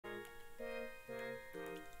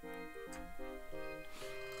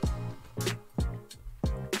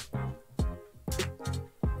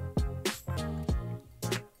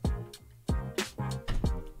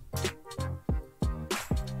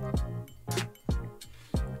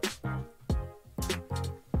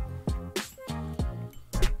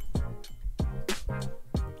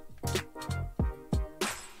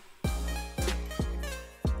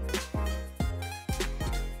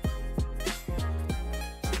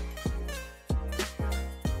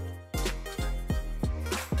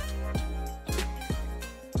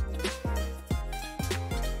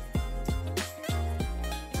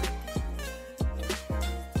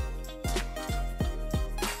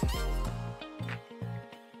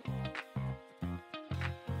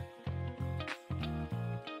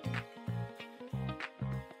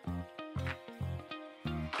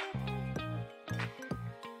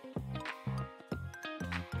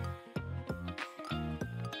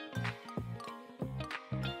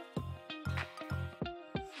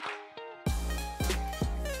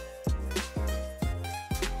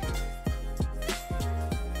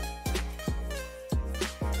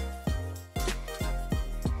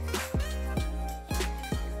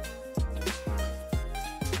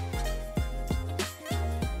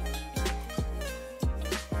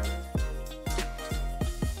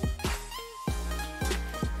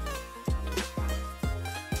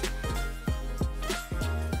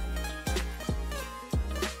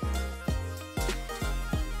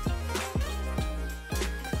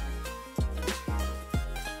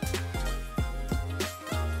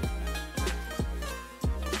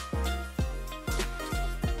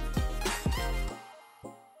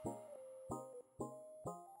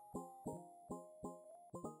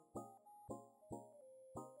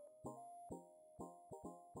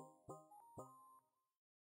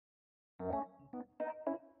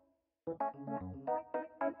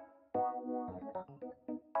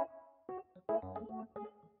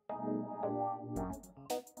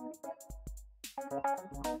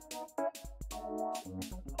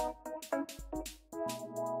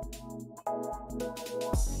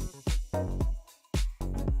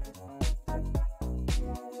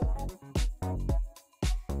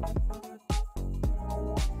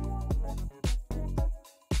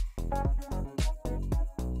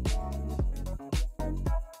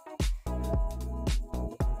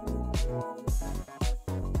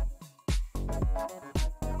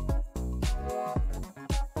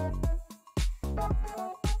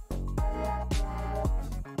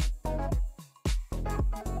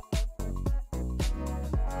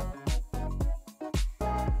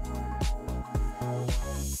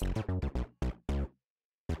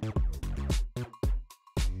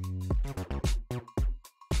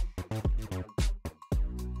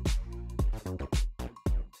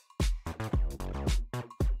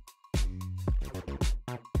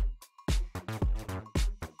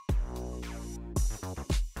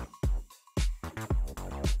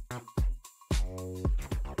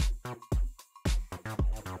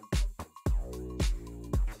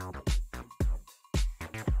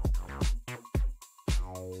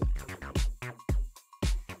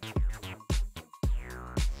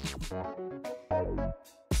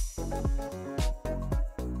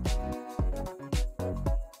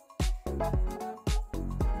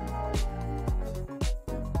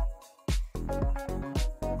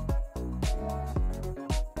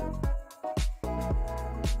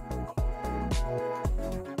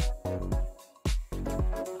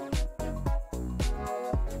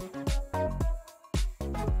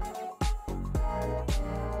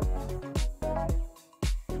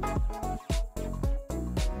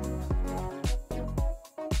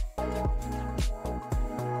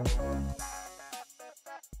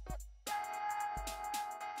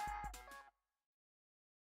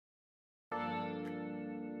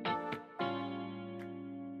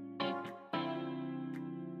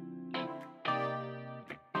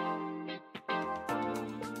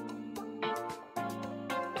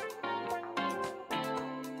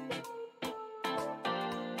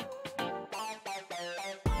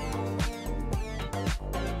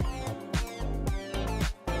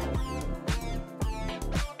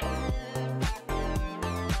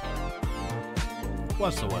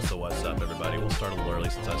What's up, everybody? We'll start a little early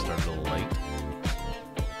since I started a little late.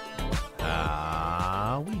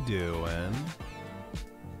 How we doing?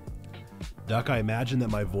 Duck, I imagine that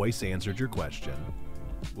my voice answered your question.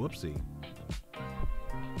 Whoopsie.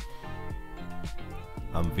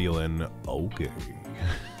 I'm feeling okay.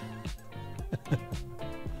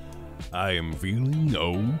 I am feeling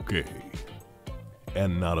okay.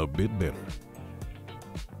 And not a bit better.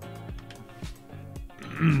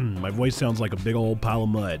 My voice sounds like a big old pile of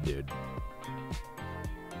mud, dude.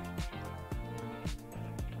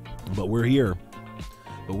 But we're here.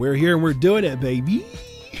 And we're doing it, baby.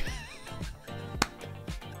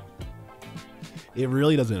 It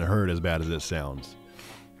really doesn't hurt as bad as it sounds.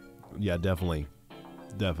 Yeah, definitely.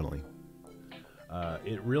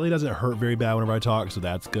 It really doesn't hurt very bad whenever I talk, so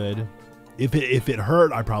that's good. If it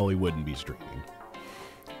hurt, I probably wouldn't be streaming.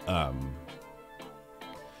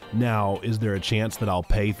 Now, is there a chance that I'll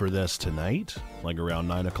pay for this tonight? Like around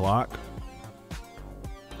 9 o'clock?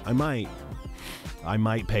 I might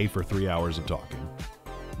pay for 3 hours of talking.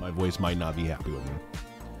 My voice might not be happy with me.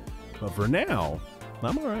 But for now,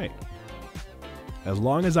 I'm alright. As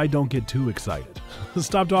long as I don't get too excited.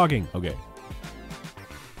 Stop talking. Okay.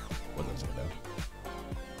 What did I say now?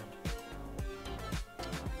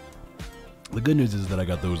 The good news is that I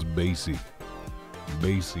got those bassy,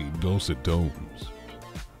 dulcet tones.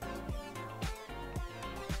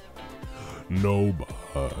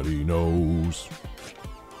 Nobody knows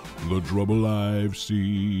the trouble I've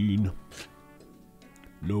seen.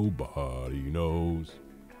 Nobody knows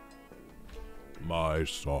my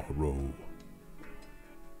sorrow.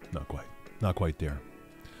 Not quite there.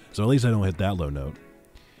 So at least I don't hit that low note.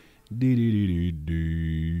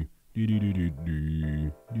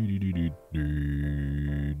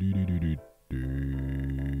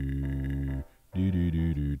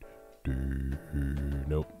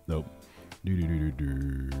 Nope.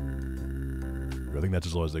 I think that's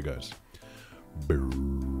as low as it goes.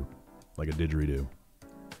 Like a didgeridoo.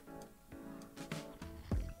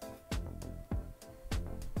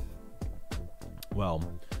 Well,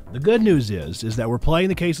 the good news is that we're playing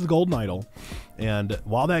the Case of the Golden Idol, and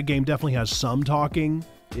while that game definitely has some talking,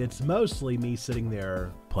 it's mostly me sitting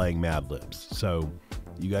there playing Mad Libs. So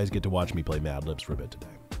you guys get to watch me play Mad Libs for a bit today.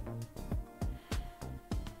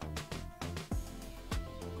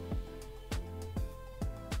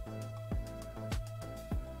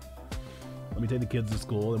 Let me take the kids to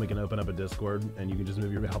school, and we can open up a Discord, and you can just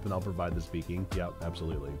move your mouth, and I'll provide the speaking. Yep,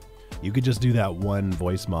 absolutely. You could just do that one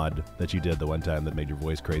voice mod that you did the one time that made your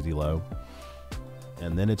voice crazy low.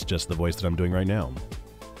 And then it's just the voice that I'm doing right now.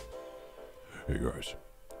 Hey guys.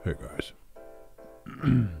 Hey guys.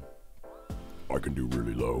 I can do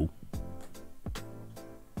really low.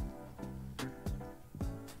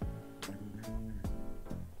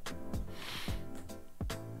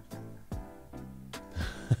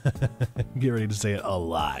 Get ready to say it a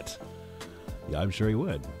lot. Yeah, I'm sure he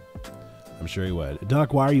would. I'm sure he would.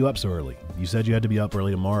 Duck, why are you up so early? You said you had to be up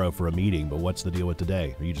early tomorrow for a meeting, but what's the deal with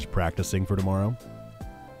today? Are you just practicing for tomorrow?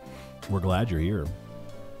 We're glad you're here.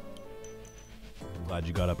 I'm glad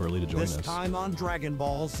you got up early to join us. This time on Dragon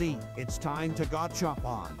Ball Z, it's time to gotcha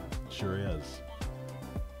on. Sure is.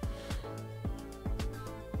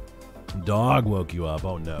 Dog woke you up.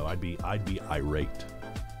 Oh no, I'd be irate.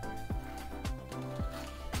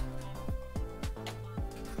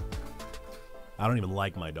 I don't even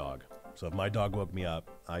like my dog. So if my dog woke me up,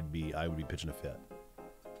 I would be pitching a fit.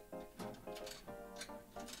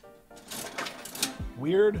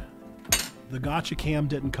 Weird. The gotcha cam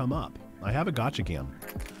didn't come up. I have a gotcha cam.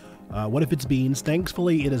 What if it's beans?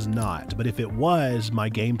 Thankfully, it is not. But if it was, my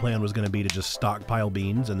game plan was going to be to just stockpile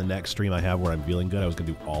beans, and the next stream I have where I'm feeling good, I was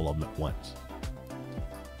going to do all of them at once.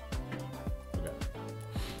 Okay.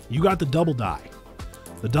 You got the double die.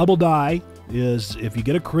 The double die is if you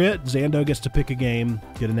get a crit, Zando gets to pick a game,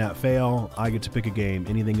 get a nat fail, I get to pick a game,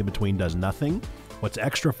 anything in between does nothing. What's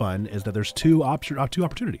extra fun is that there's two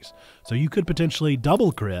opportunities. So you could potentially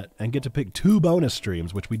double crit and get to pick 2 bonus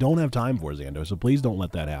streams, which we don't have time for, Zando, so please don't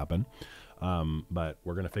let that happen. But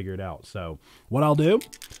we're going to figure it out. So what I'll do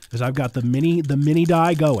is I've got the mini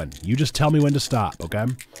die going. You just tell me when to stop, okay?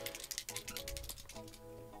 I'm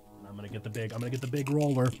going to get the big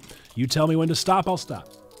roller. You tell me when to stop, I'll stop.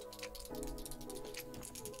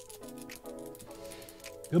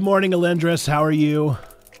 Good morning, Alendris. How are you?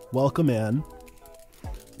 Welcome in.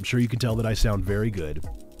 I'm sure you can tell that I sound very good.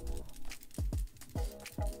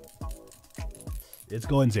 It's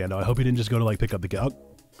going, Zando. I hope you didn't just go to pick up the game. Oh,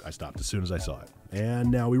 I stopped as soon as I saw it. And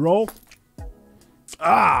now we roll.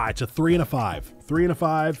 Ah, it's a 3 and a 5. 3 and a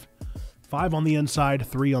 5. 5 on the inside,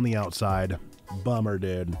 3 on the outside. Bummer,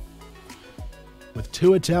 dude. With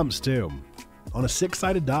 2 attempts, too. On a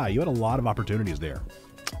 6-sided die, you had a lot of opportunities there.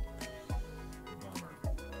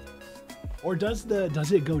 Or does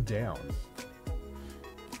it go down?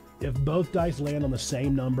 If both dice land on the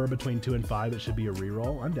same number between 2 and 5, it should be a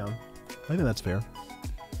reroll. I'm down. I think that's fair.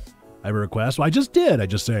 I have a request. Well, I just did. I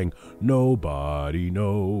just sang, nobody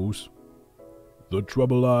knows the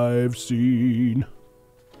trouble I've seen.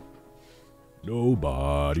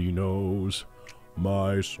 Nobody knows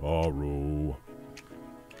my sorrow.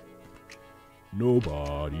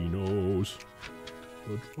 Nobody knows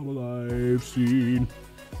the trouble I've seen.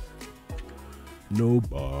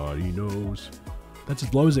 Nobody knows. That's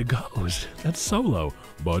as low as it goes. That's solo.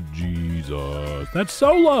 But Jesus. That's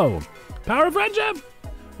solo. Power of friendship.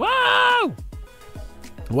 Whoa!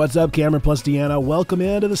 What's up, Cameron plus Deanna? Welcome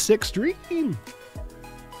into the 6th stream.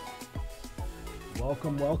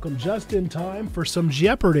 Welcome, welcome. Just in time for some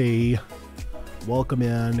Jeopardy. Welcome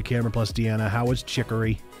in to Cameron plus Deanna. How was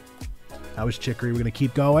Chicory? How was Chicory? We're going to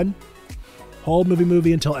keep going. Hold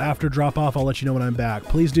movie until after drop off. I'll let you know when I'm back.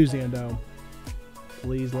 Please do, Zando.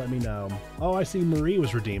 Please let me know. Oh, I see Marie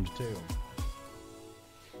was redeemed too.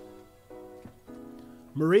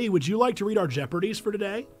 Marie, would you like to read our Jeopardies for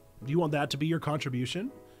today? Do you want that to be your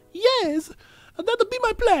contribution? Yes, that'll be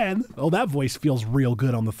my plan. Oh, that voice feels real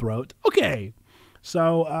good on the throat. Okay,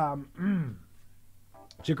 so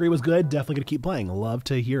Chicory was good. Definitely going to keep playing. Love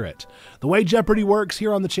to hear it. The way Jeopardy works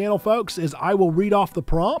here on the channel, folks, is I will read off the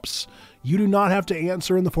prompts. You do not have to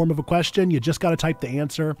answer in the form of a question. You just got to type the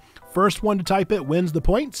answer. First one to type it wins the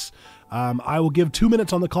points. I will give 2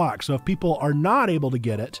 minutes on the clock. So if people are not able to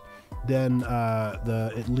get it, then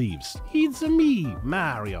it leaves. It's me,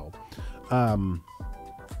 Mario. And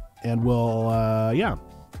we'll, yeah,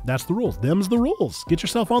 that's the rules. Them's the rules. Get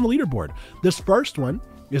yourself on the leaderboard. This first one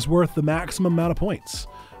is worth the maximum amount of points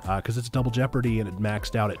because it's double Jeopardy and it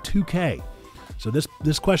maxed out at 2K. So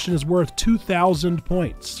this question is worth 2,000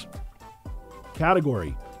 points.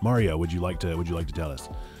 Category: Mario. Would you like to tell us?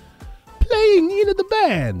 Playing in the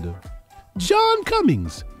band, John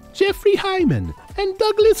Cummings, Jeffrey Hyman, and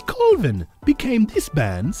Douglas Colvin became this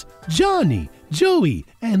band's Johnny, Joey,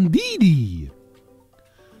 and Dee Dee.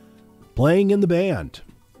 Playing in the band,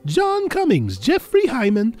 John Cummings, Jeffrey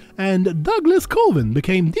Hyman, and Douglas Colvin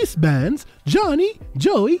became this band's Johnny,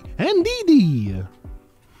 Joey, and Dee Dee.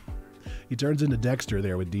 He turns into Dexter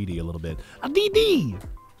there with Dee Dee a little bit. Dee Dee!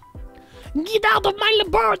 Get out of my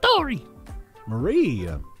laboratory! Marie.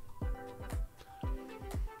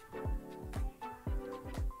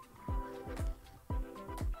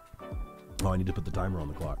 Oh, I need to put the timer on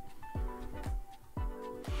the clock.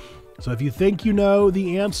 So if you think you know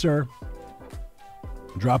the answer,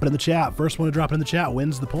 drop it in the chat. First one to drop it in the chat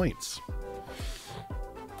wins the points.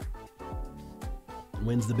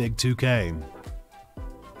 Wins the big 2K.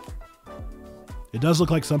 It does look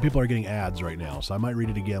like some people are getting ads right now, so I might read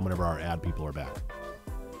it again whenever our ad people are back.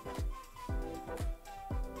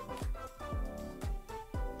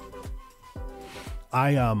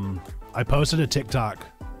 I posted a TikTok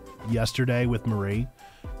yesterday with Marie,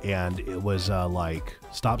 and it was like,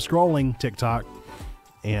 stop scrolling TikTok,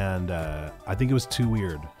 and I think it was too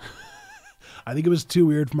weird. I think it was too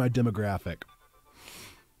weird for my demographic.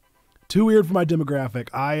 Too weird for my demographic.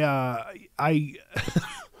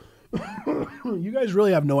 You guys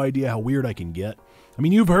really have no idea how weird I can get. I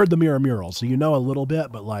mean, you've heard the mirror mural, so you know a little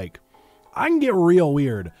bit, but like, I can get real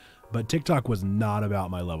weird. But TikTok was not about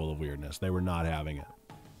my level of weirdness. They were not having it.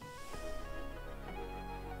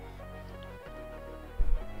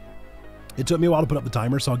 It took me a while to put up the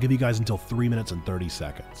timer, so I'll give you guys until 3 minutes and 30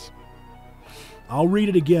 seconds. I'll read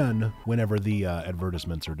it again whenever the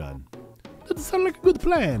advertisements are done. That sounds like a good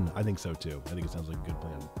plan. I think so too. I think it sounds like a good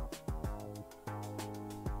plan.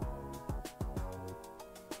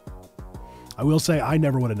 I will say I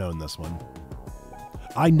never would have known this one.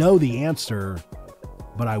 I know the answer,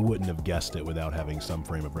 but I wouldn't have guessed it without having some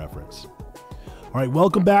frame of reference. All right,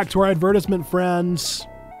 welcome back to our advertisement, friends.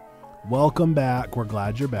 Welcome back. We're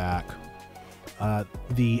glad you're back.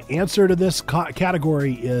 The answer to this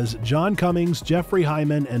category is John Cummings, Jeffrey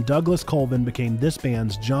Hyman, and Douglas Colvin became this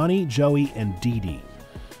band's Johnny, Joey, and Dee Dee.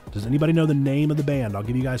 Does anybody know the name of the band? I'll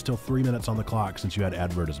give you guys till 3 minutes on the clock since you had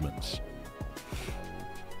advertisements.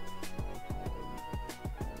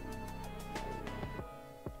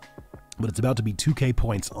 But it's about to be 2K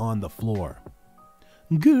points on the floor.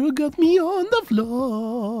 Girl got me on the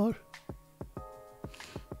floor.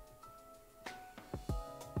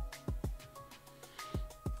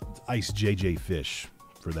 It's Ice JJ Fish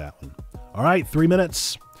for that one. All right, 3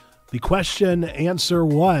 minutes. The question answer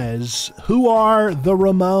was, who are the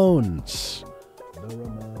Ramones? The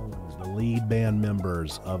Ramones, the lead band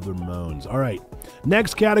members of the Ramones. All right,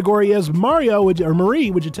 next category is Mario, or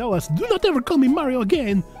Marie, would you tell us, do not ever call me Mario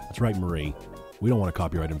again. That's right, Marie. We don't want a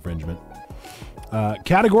copyright infringement.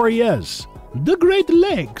 Category is the Great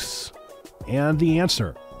Lakes. And the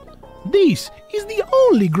answer, this is the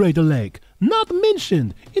only Great Lake not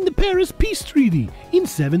mentioned in the Paris Peace Treaty in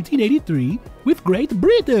 1783 with Great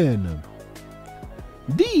Britain.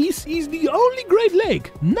 This is the only Great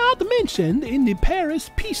Lake not mentioned in the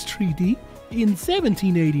Paris Peace Treaty in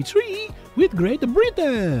 1783 with Great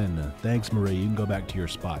Britain. Thanks, Marie. You can go back to your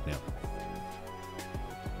spot now.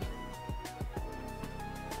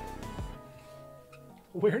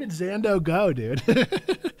 Where did Zando go, dude?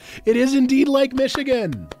 It is indeed Lake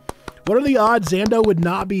Michigan. What are the odds Zando would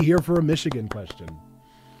not be here for a Michigan question?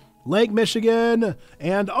 Lake Michigan,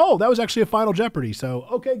 and oh, that was actually a Final Jeopardy. So,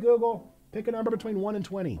 okay, Google, pick a number between 1 and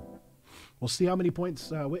 20. We'll see how many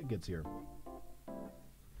points Whit gets here.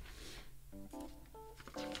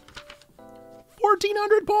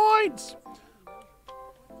 1,400 points!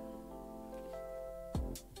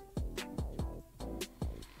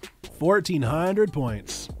 $1,400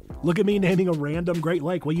 points. Look at me naming a random Great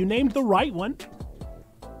Lake. Well, you named the right one.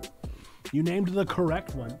 You named the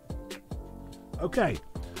correct one. Okay.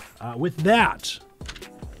 With that,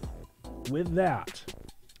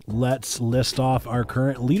 let's list off our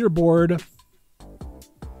current leaderboard.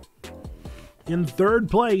 In third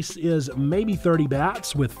place is Maybe 30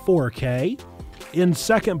 Bats with 4K. In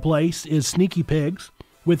second place is Sneaky Pigs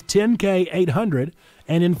with 10K 800.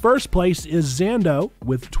 And in first place is Zando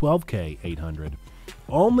with 12K 800.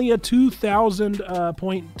 Only a 2,000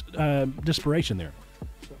 point disparation there.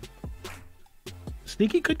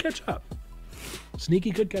 Sneaky could catch up.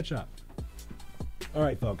 Sneaky could catch up. All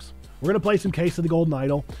right, folks. We're going to play some Case of the Golden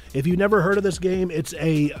Idol. If you've never heard of this game, it's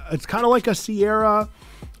kind of like a Sierra,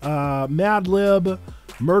 Mad Lib,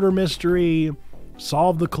 murder mystery,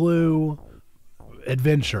 solve the clue,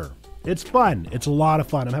 adventure. It's fun. It's a lot of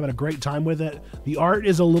fun. I'm having a great time with it. The art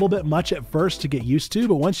is a little bit much at first to get used to,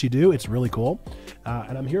 but once you do, it's really cool.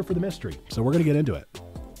 And I'm here for the mystery, so we're going to get into it.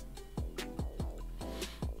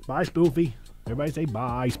 Bye, Spoofy. Everybody say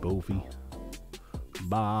bye, Spoofy.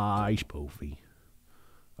 Bye, Spoofy.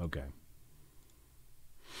 Okay.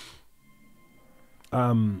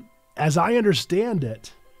 As I understand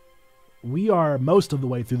it, we are most of the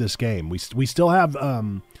way through this game. We still have...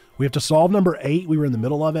 we have to solve number 8. We were in the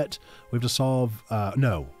middle of it. We have to solve...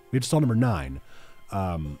 no. We have to solve number 9.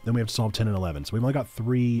 Then we have to solve 10 and 11. So we've only got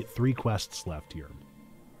three quests left here.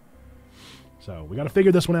 So we got to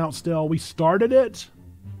figure this one out still. We started it.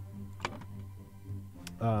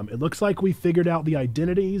 It looks like we figured out the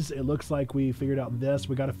identities. It looks like we figured out this.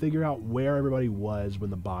 We got to figure out where everybody was when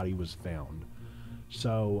the body was found.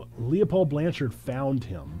 So Leopold Blanchard found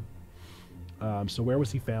him. So where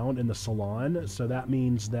was he found? In the salon. So that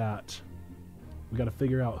means that we got to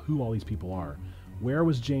figure out who all these people are. Where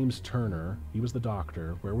was James Turner? He was the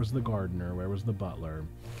doctor. Where was the gardener? Where was the butler?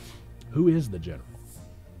 Who is the general?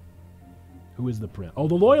 Who is the prince? Oh,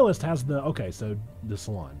 the loyalist has the... Okay, so the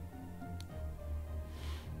salon.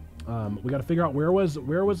 We got to figure out where was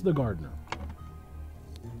the gardener?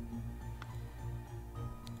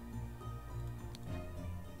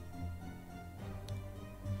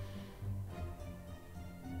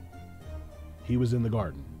 He was in the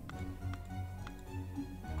garden.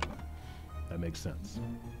 That makes sense.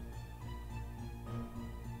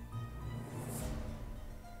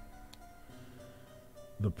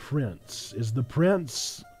 The prince. Is the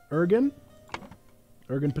prince Ergen?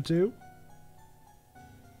 Ergen Patu?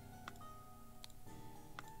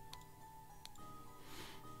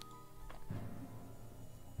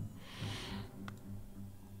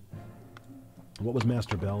 What was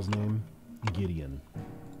Master Bell's name? Gideon.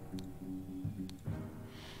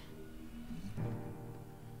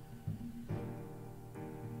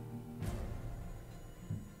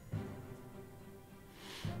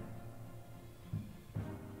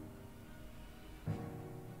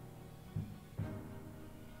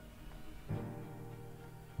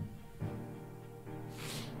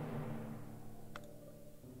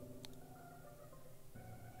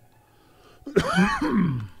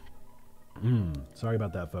 Sorry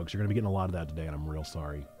about that, folks. You're going to be getting a lot of that today, and I'm real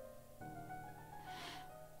sorry.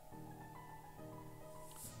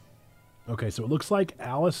 Okay, so it looks like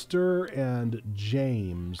Alistair and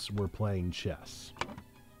James were playing chess.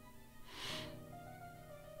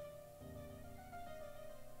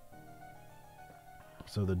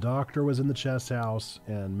 So the doctor was in the chess house,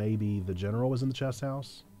 and maybe the general was in the chess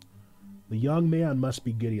house. The young man must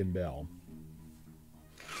be Gideon Bell.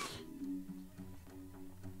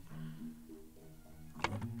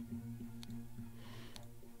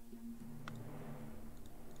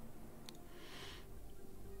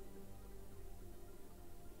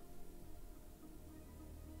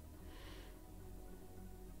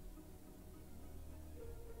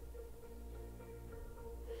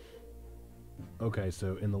 Okay,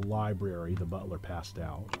 so in the library, the butler passed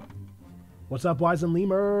out. What's up, Wise and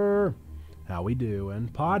Lemur? How we doing?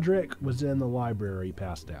 Podrick was in the library,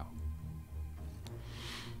 passed out.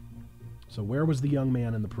 So where was the young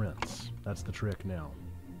man and the prince? That's the trick now.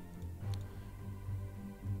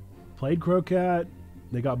 Played croquet.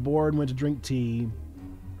 They got bored and went to drink tea.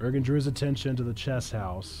 Ergen drew his attention to the chess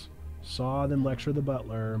house. Saw them lecture the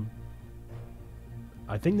butler.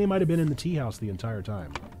 I think they might have been in the tea house the entire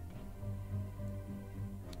time.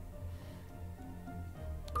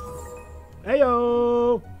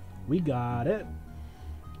 Heyo! We got it.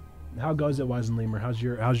 How goes it, Wise and Lemur? How's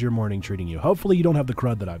your morning treating you? Hopefully you don't have the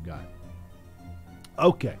crud that I've got.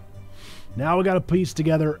 Okay. Now we got to piece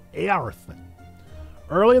together everything.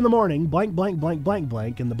 Early in the morning, blank, blank, blank, blank,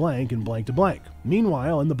 blank, and the blank, and blank to blank.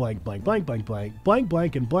 Meanwhile, in the blank, blank, blank, blank, blank, blank,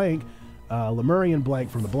 blank, and blank, Lemurian blank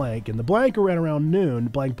from the blank, and the blank around noon,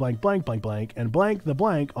 blank, blank, blank, blank, blank, and blank the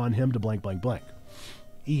blank on him to blank, blank, blank.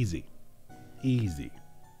 Easy. Easy.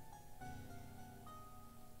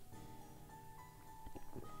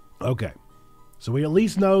 Okay, so we at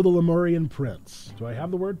least know the Lemurian prince. Do I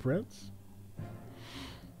have the word prince?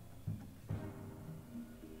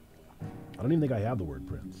 I don't even think I have the word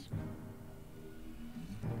prince.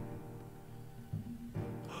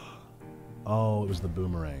 Oh, it was the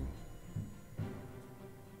boomerang.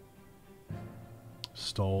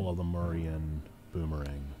 Stole a Lemurian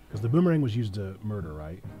boomerang. Because the boomerang was used to murder,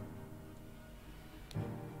 right?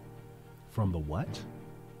 From the what?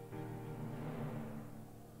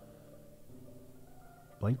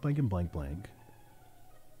 Blank, blank, and blank, blank.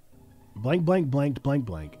 Blank, blank, blanked, blank,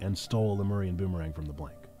 blank, and stole a Lemurian boomerang from the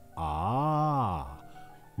blank. Ah.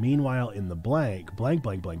 Meanwhile, in the blank, blank,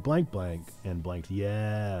 blank, blank, blank, blank, and blanked.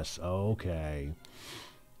 Yes, okay.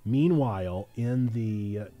 Meanwhile, in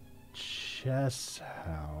the chess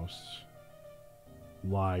house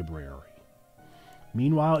library.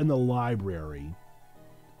 Meanwhile, in the library,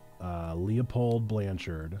 Leopold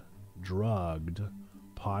Blanchard drugged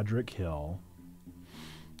Podrick Hill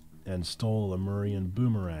and stole a Lemurian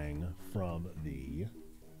boomerang from the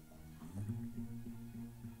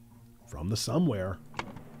somewhere.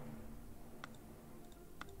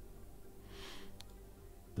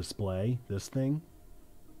 Display, this thing.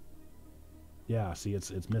 Yeah, see,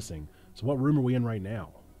 it's missing. So what room are we in right now?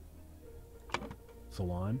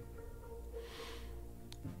 Salon.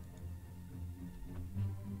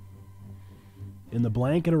 In the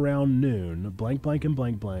blank at around noon, blank, blank, and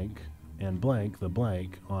blank, blank, and blank, the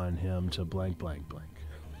blank, on him to blank, blank, blank.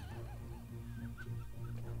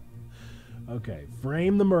 Okay,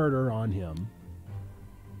 frame the murder on him.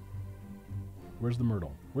 Where's the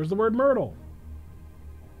myrtle? Where's the word myrtle?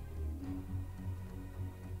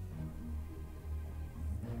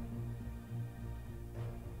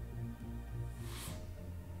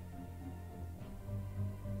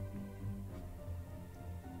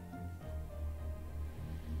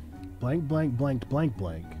 Blank, blank, blank, blank,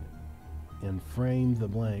 blank, and frame the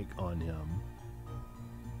blank on him.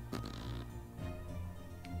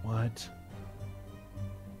 What?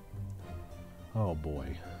 Oh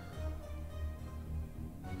boy.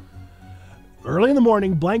 Early in the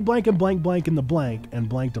morning, blank, blank, and blank, blank in the blank, and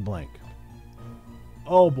blank to blank.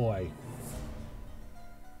 Oh boy.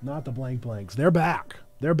 Not the blank blanks. They're back.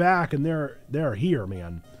 They're back, and they're here,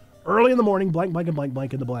 man. Early in the morning, blank, blank, and blank,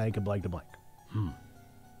 blank in the blank, and blank to blank.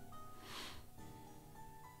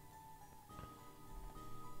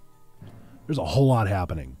 There's a whole lot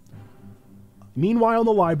happening. Meanwhile, in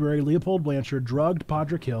the library, Leopold Blanchard drugged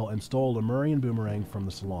Podrick Hill and stole a Murray and boomerang from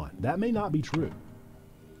the salon. That may not be true.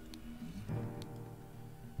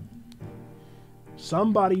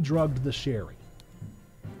 Somebody drugged the sherry.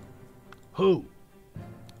 Who?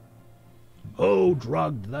 Who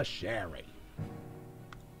drugged the sherry?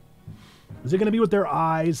 Is it going to be with their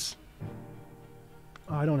eyes?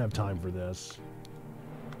 Oh, I don't have time for this.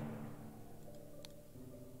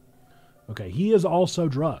 Okay, he is also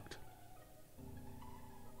drugged.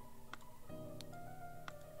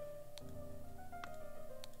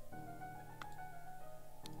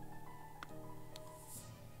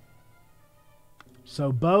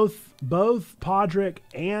 So both Podrick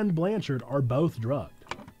and Blanchard are both drugged.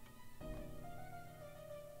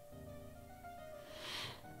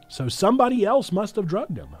 So somebody else must have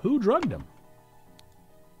drugged him. Who drugged him?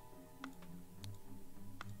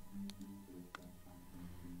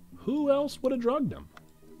 Who else would have drugged him?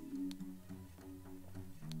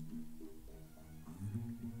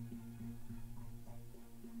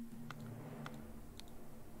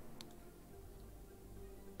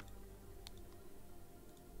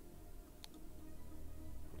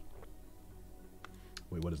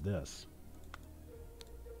 Wait, what is this?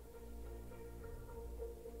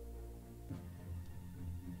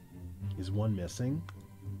 Is one missing?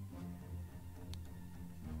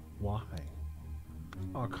 Why?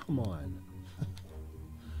 Oh, come on.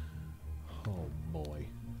 Oh, boy.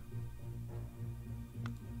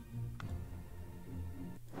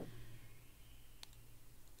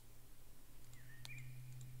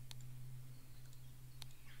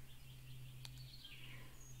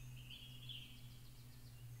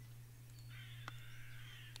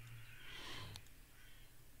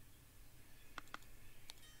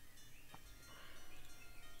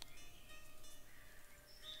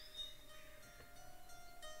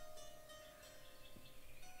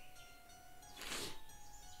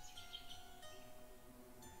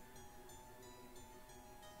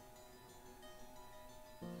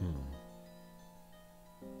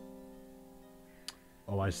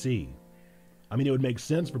 Oh, I see. I mean, it would make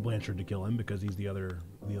sense for Blanchard to kill him because he's the other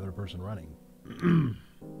person running.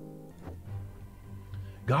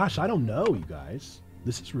 Gosh, I don't know, you guys.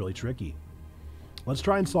 This is really tricky. Let's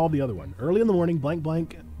try and solve the other one. Early in the morning, blank,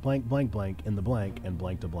 blank, blank, blank, blank, in the blank, and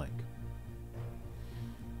blank to blank.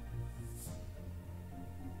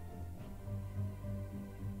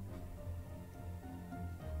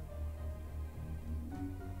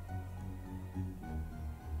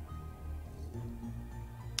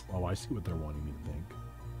 Oh, I see what they're wanting me to think.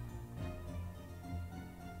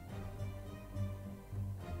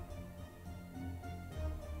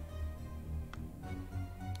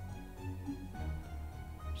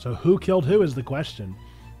 So who killed who is the question.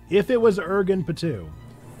 If it was Ergen Patu,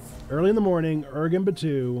 early in the morning, Ergen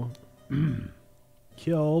Patu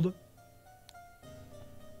killed,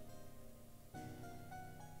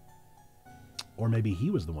 or maybe he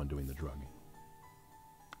was the one doing the drugging.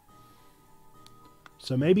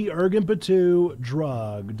 So maybe Ergen Patu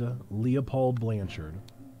drugged Leopold Blanchard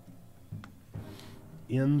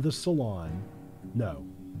in the salon. No,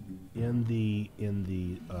 in the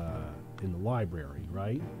library,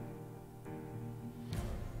 right?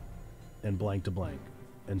 And blank to blank,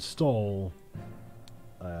 and stole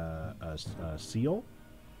a seal.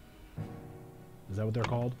 Is that what they're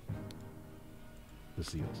called? The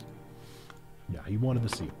seals. Yeah, he wanted the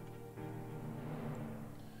seal.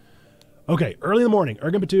 Okay, early in the morning,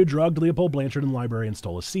 Ergen Batu drugged Leopold Blanchard in the library and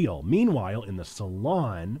stole a seal. Meanwhile, in the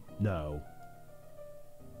salon, no.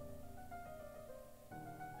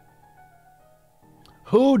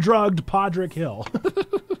 Who drugged Podrick Hill?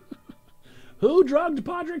 Who drugged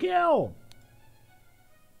Podrick Hill?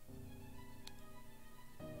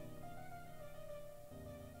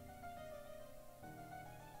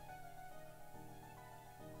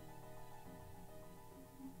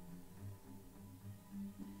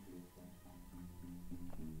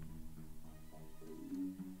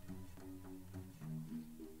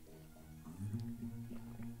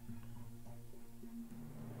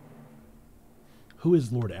 Who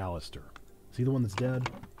is Lord Alistair? Is he the one that's dead?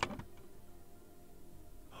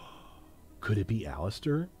 Could it be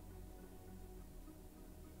Alistair?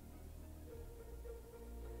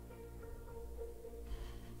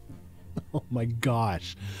 Oh my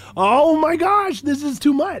gosh. Oh my gosh, this is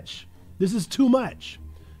too much. This is too much.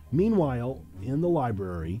 Meanwhile, in the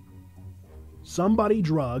library, somebody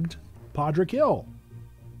drugged Podrick Hill.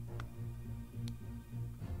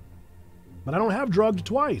 But I don't have drugged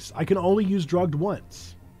twice. I can only use drugged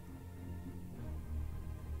once.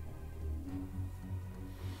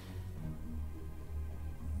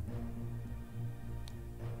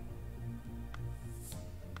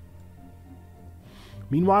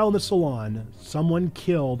 Meanwhile, in the salon, someone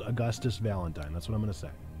killed Augustus Valentine. That's what I'm going to say.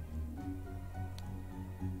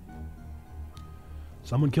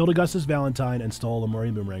 Someone killed Augustus Valentine and stole a Murray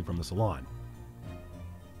boomerang from the salon.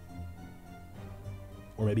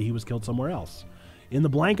 Or maybe he was killed somewhere else. In the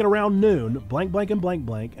blanket around noon, blank, blank, and blank,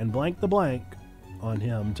 blank, and blank the blank on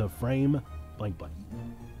him to frame blank, blank.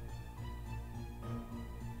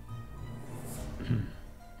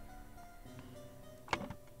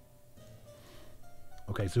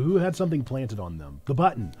 Okay, so who had something planted on them? The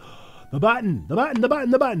button. The button. The button. The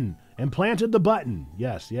button. The button. And planted the button.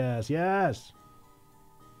 Yes, yes, yes.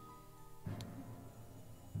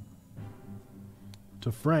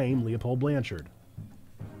 To frame Leopold Blanchard.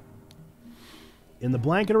 In the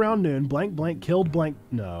blanket around noon, blank, blank, killed blank.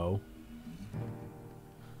 No.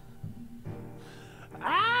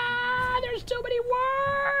 Ah, there's too many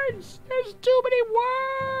words. There's too many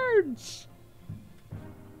words.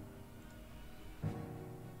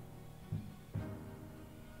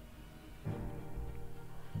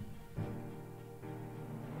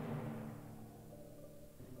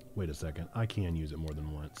 Wait a second. I can use it more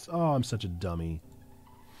than once. Oh, I'm such a dummy.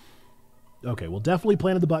 Okay, well, definitely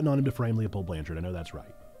planted the button on him to frame Leopold Blanchard. I know that's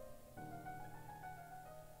right.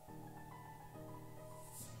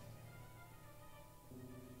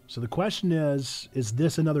 So the question is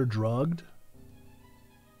this another drugged?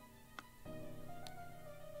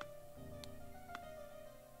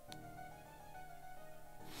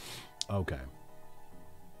 Okay.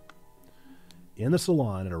 In the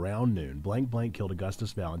salon at around noon, blank, blank killed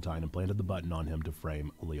Augustus Valentine and planted the button on him to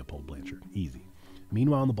frame Leopold Blanchard. Easy.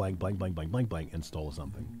 Meanwhile, in the blank, blank, blank, blank, blank, blank, and stole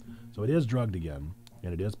something. So it is drugged again,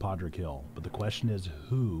 and it is Podrick Hill. But the question is,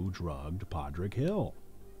 who drugged Podrick Hill?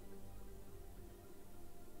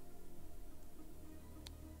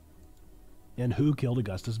 And who killed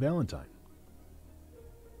Augustus Valentine?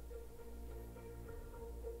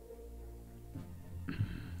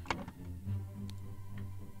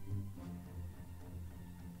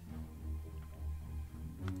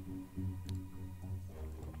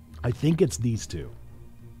 I think it's these two.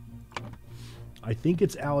 I think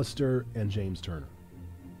it's Alistair and James Turner.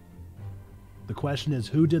 The question is,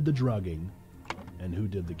 who did the drugging and who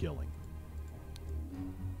did the killing?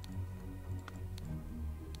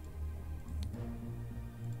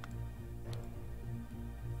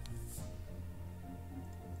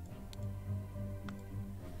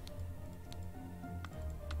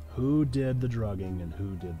 Who did the drugging and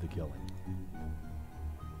who did the killing?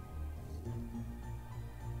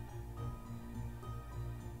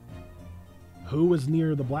 Who was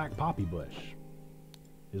near the black poppy bush?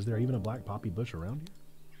 Is there even a black poppy bush around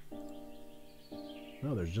here?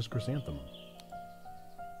 No, there's just chrysanthemum.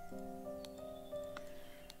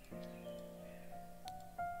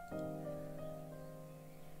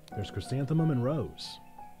 There's chrysanthemum and rose.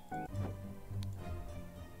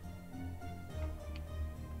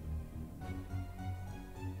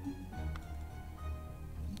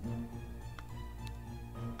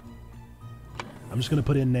 I'm just going to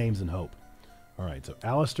put in names and hope. All right, so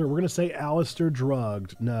Alistair, we're going to say Alistair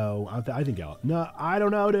drugged. No, I think no, I don't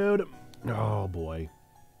know, dude. Oh, boy.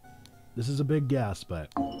 This is a big guess,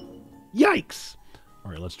 but yikes. All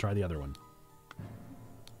right, let's try the other one.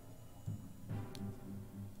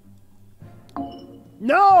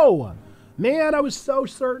 No! Man, I was so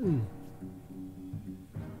certain.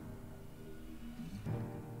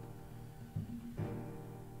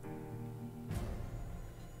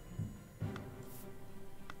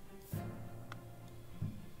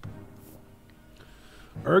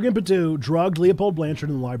 Ergen Patu drugged Leopold Blanchard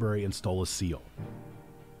in the library and stole a seal.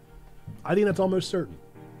 I think that's almost certain.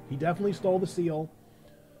 He definitely stole the seal,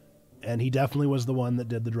 and he definitely was the one that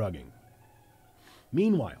did the drugging.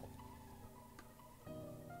 Meanwhile,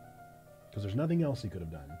 because there's nothing else he could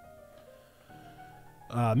have done.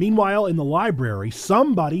 Meanwhile, in the library,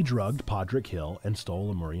 somebody drugged Podrick Hill and stole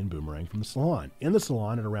a Murray and boomerang from the salon. In the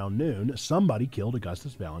salon at around noon, somebody killed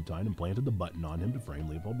Augustus Valentine and planted the button on him to frame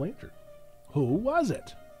Leopold Blanchard. Who was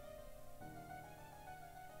it?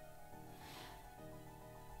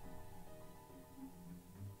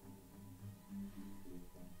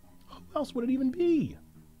 Who else would it even be?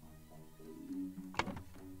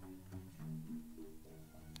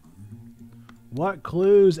 What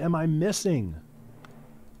clues am I missing?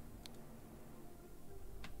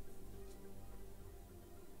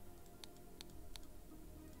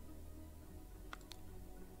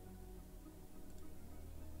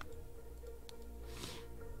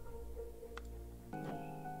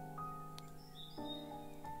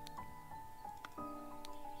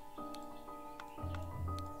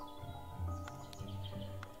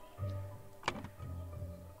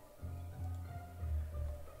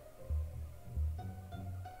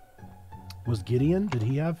 Was Gideon? Did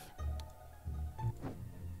he have?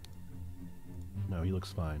 No, he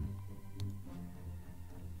looks fine.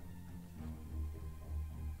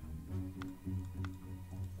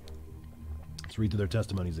 Let's read through their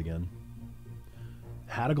testimonies again.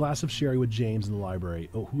 Had a glass of sherry with James in the library.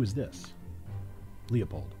 Oh, who is this?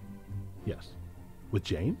 Leopold. Yes. With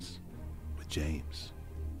James? With James.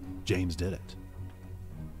 James did it.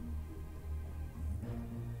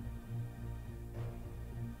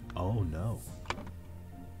 Oh no.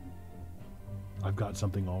 I've got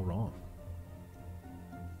something all wrong.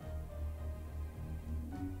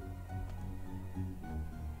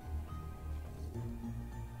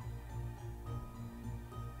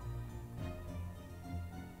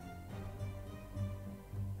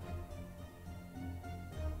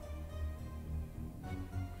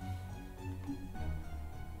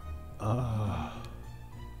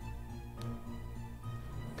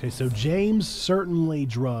 Okay, so James certainly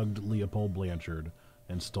drugged Leopold Blanchard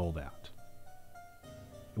and stole that.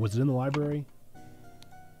 Was it in the library?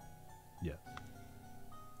 Yeah.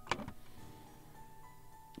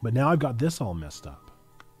 But now I've got this all messed up.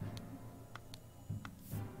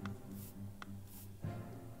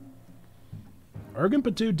 Ergen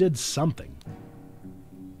Patu did something.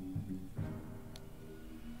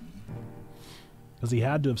 Because he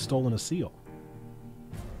had to have stolen a seal.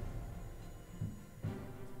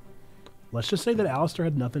 Let's just say that Alistair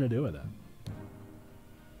had nothing to do with it.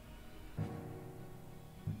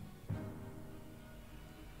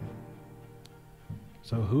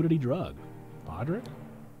 So who did he drug? Podrick?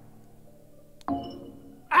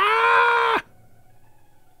 Ah!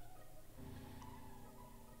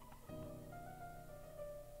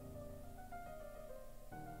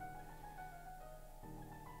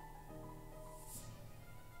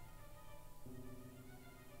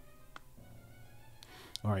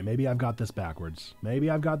 All right, maybe I've got this backwards. Maybe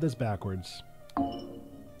I've got this backwards.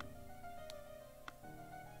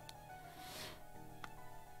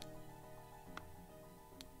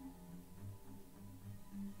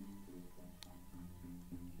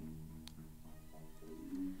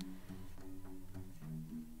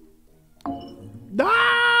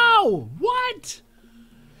 No! What?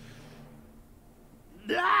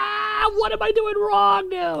 Ah, what am I doing wrong,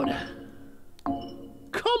 dude?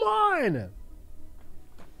 Come on!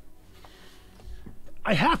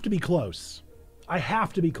 I have to be close. I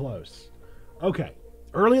have to be close. Okay.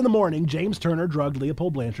 Early in the morning, James Turner drugged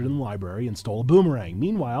Leopold Blanchard in the library and stole a boomerang.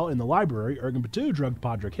 Meanwhile, in the library, Ergen Patu drugged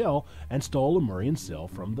Podrick Hill and stole a Murray and Sill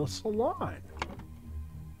from the salon.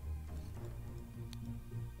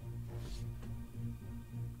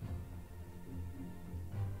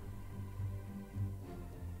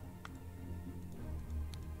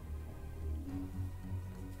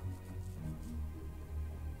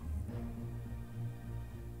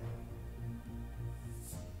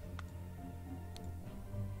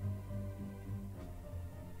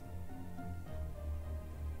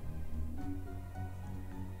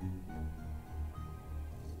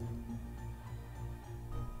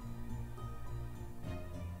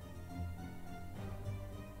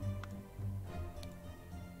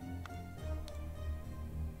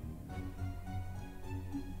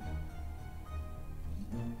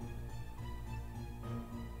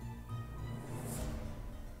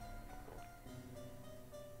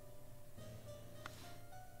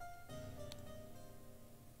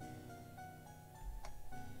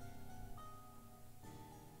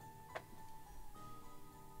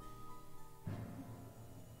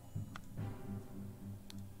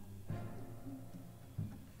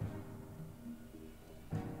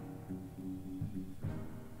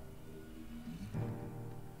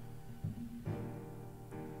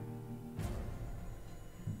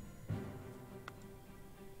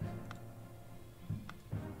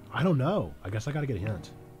 I don't know. I guess I got to get a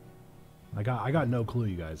hint. I got no clue,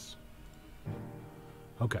 you guys.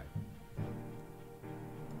 Okay.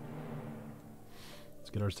 Let's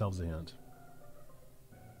get ourselves a hint.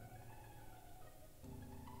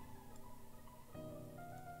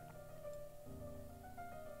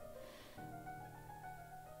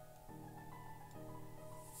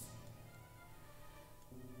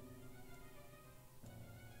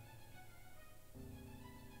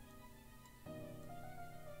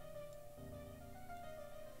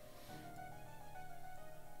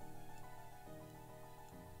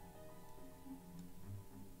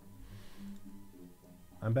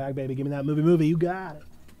 I'm back, baby. Give me that movie. You got it.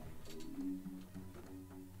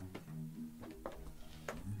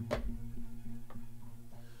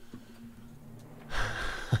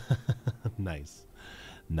 Nice.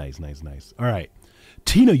 Nice. All right.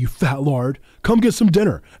 Tina, you fat lard, come get some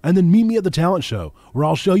dinner and then meet me at the talent show where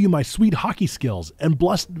I'll show you my sweet hockey skills and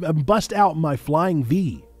bust out my flying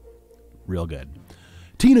V. Real good.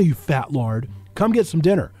 Tina, you fat lard, come get some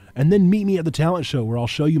dinner and then meet me at the talent show where I'll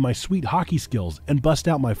show you my sweet hockey skills and bust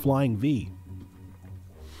out my flying V.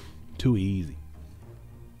 Too easy.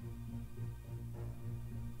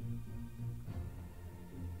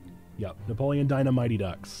 Yep, Napoleon Dynamite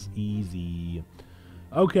Ducks. Easy.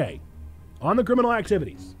 Okay, on the criminal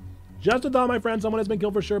activities. Just a thought, my friend, someone has been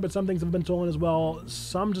killed for sure, but some things have been stolen as well.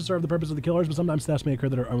 Some to serve the purpose of the killers, but sometimes thefts may occur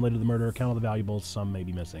that are unrelated to the murder. Count all the valuables, some may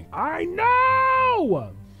be missing. I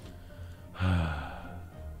know!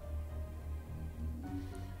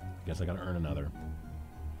 Guess I gotta earn another.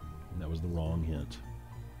 That was the wrong hint.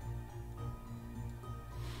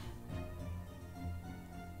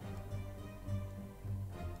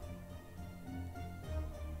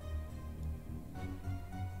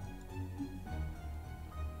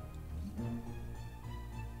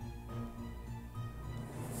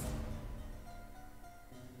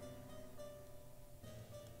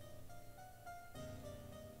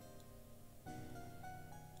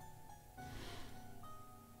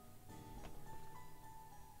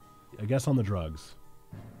 I guess on the drugs.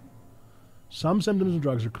 Some symptoms of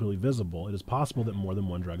drugs are clearly visible. It is possible that more than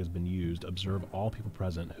one drug has been used. Observe all people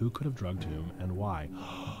present. Who could have drugged whom and why?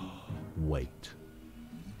 Wait.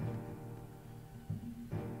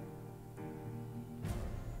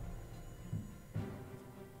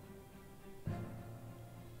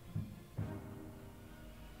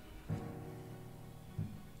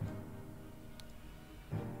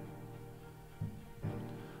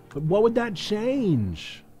 But what would that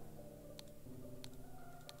change?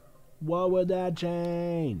 What would that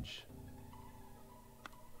change?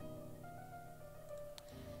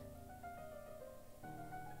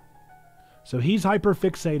 So he's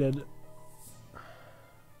hyperfixated.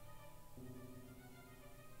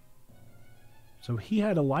 So he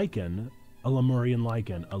had a lichen, a Lemurian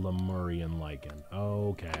lichen, a Lemurian lichen.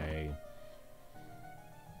 Okay.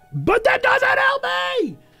 But that doesn't help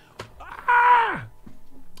me! Ah!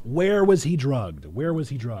 Where was he drugged? Where was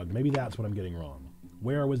he drugged? Maybe that's what I'm getting wrong.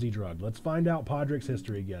 Where was he drugged? Let's find out Podrick's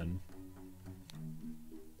history again.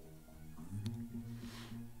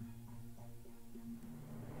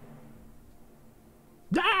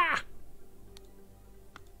 Ah!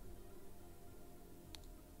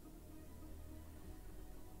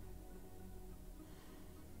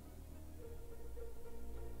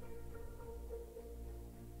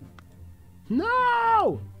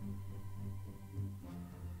 No!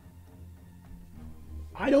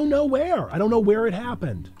 I don't know where. I don't know where it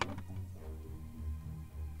happened.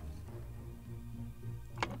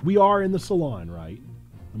 We are in the salon, right?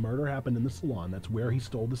 The murder happened in the salon. That's where he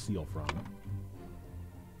stole the seal from.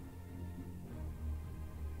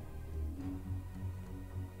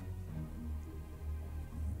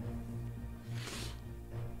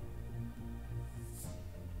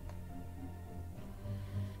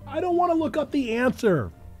 I don't want to look up the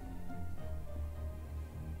answer.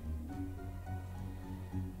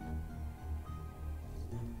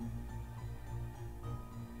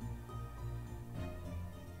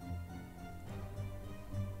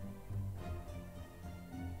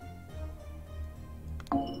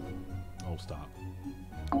 Oh, stop.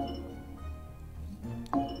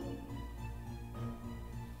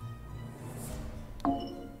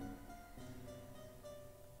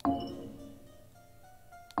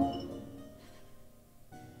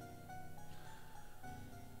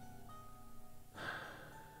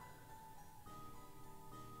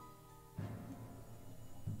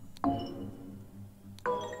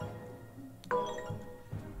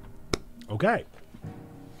 Okay.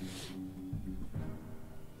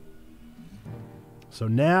 So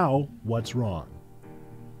now, what's wrong?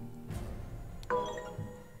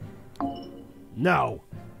 No.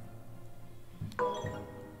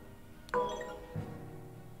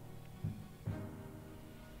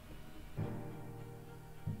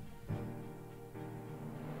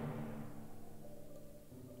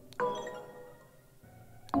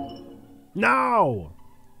 No!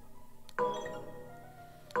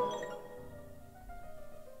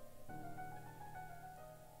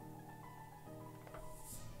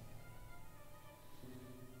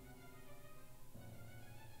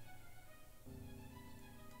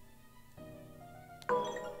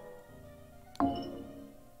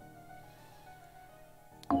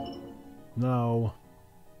 No.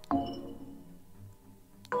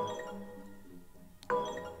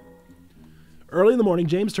 Early in the morning,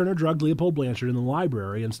 James Turner drugged Leopold Blanchard in the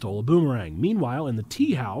library and stole a boomerang. Meanwhile, in the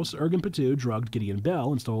tea house, Ergen Patu drugged Gideon Bell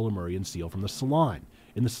and stole a Lemurian seal from the salon.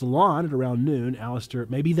 In the salon, at around noon, Alistair...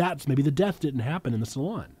 Maybe the death didn't happen in the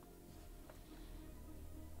salon.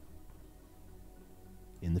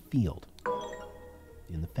 In the field.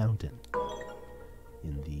 In the fountain.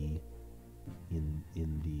 In the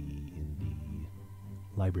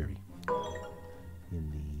library. In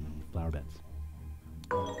the flower beds.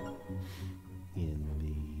 In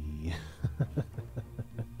the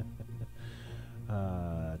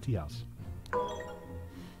tea house.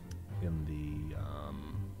 In the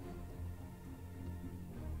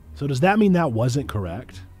So does that mean that wasn't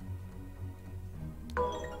correct?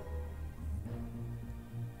 Because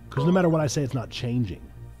no matter what I say, it's not changing,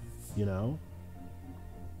 you know?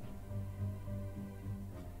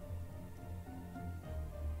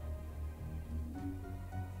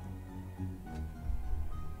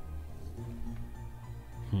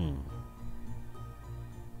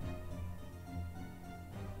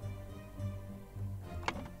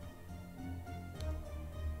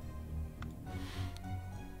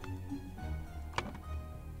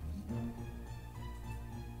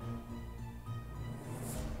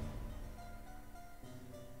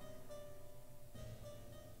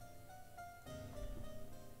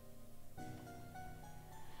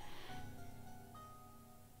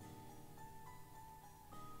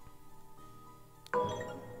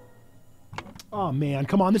 Oh, man,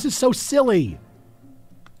 come on. This is so silly.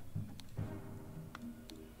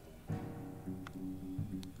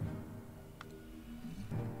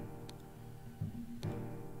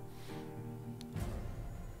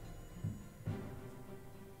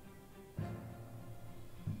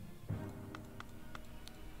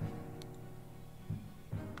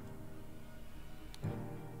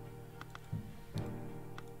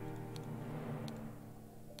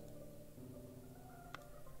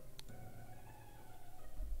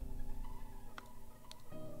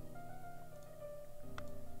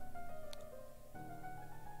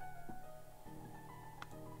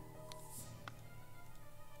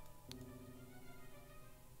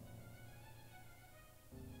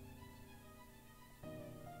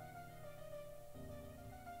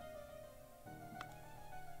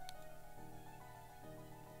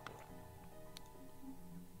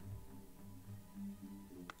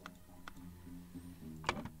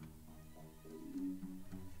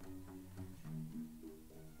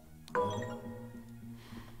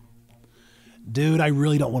 Dude, I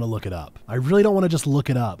really don't want to look it up. I really don't want to just look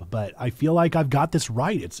it up, but I feel like I've got this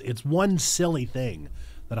right. It's one silly thing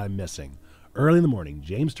that I'm missing. Early in the morning,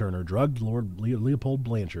 James Turner drugged Lord Leopold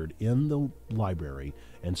Blanchard in the library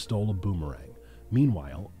and stole a boomerang.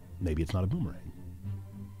 Meanwhile, maybe it's not a boomerang.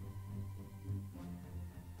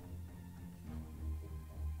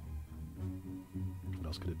 What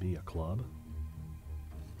else could it be? A club?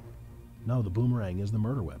 No, the boomerang is the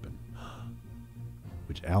murder weapon,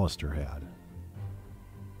 which Alistair had.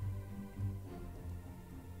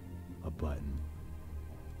 A button.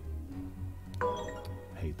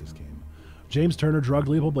 I hate this game. James Turner drugged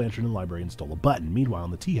Leopold Blanchard in the library and stole a button. Meanwhile,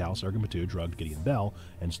 in the tea house, Ergen Patu drugged Gideon Bell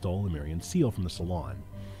and stole a Lemurian seal from the salon.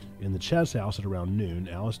 In the chess house at around noon,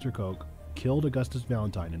 Alistair Coke killed Augustus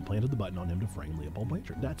Valentine and planted the button on him to frame Leopold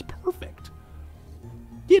Blanchard. That's perfect.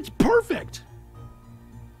 It's perfect!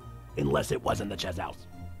 Unless it wasn't the chess house.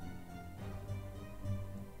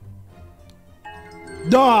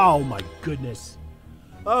 Oh, my goodness.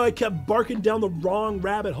 Oh, I kept barking down the wrong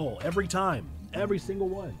rabbit hole every time. Every single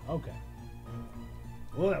one. Okay.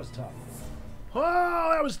 Well, that was tough.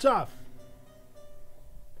 Oh, that was tough.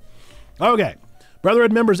 Okay.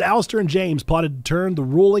 Brotherhood members Alistair and James plotted to turn the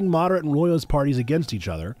ruling moderate and royalist parties against each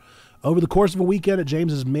other. Over the course of a weekend at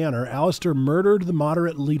James's manor, Alistair murdered the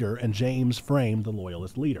moderate leader and James framed the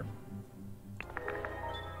loyalist leader.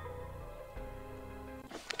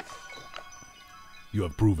 You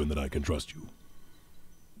have proven that I can trust you.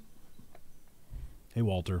 Hey,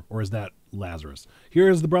 Walter. Or is that Lazarus? Here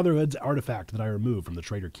is the Brotherhood's artifact that I removed from the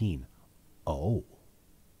traitor Keen. Oh.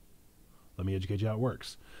 Let me educate you how it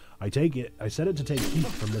works. I set it to take heat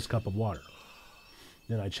from this cup of water.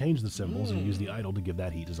 Then I change the symbols and use the idol to give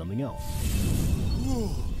that heat to something else.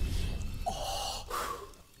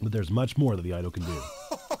 But there's much more that the idol can do.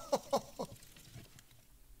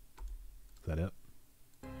 Is that it?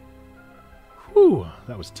 Whew,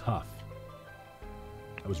 that was tough.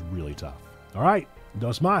 That was really tough. All right,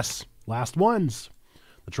 dos mas. Last ones.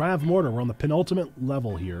 The Triumph Mortar. We're on the penultimate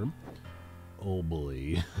level here. Oh,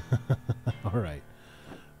 boy. All right.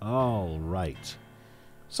 All right.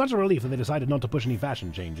 Such a relief that they decided not to push any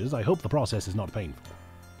fashion changes. I hope the process is not painful.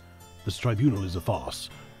 This tribunal is a farce.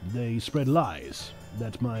 They spread lies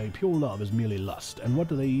that my pure love is merely lust, and what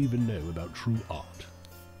do they even know about true art?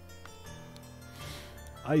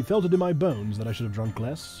 I felt it in my bones that I should have drunk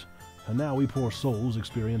less, and now we poor souls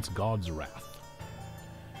experience God's wrath.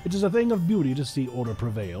 It is a thing of beauty to see order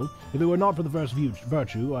prevail. If it were not for the first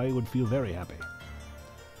virtue, I would feel very happy.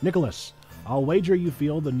 Nicholas, I'll wager you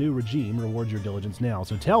feel the new regime rewards your diligence now,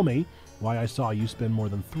 so tell me why I saw you spend more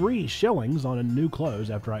than 3 shillings on a new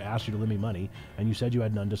clothes after I asked you to lend me money, and you said you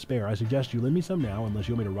had none to spare. I suggest you lend me some now, unless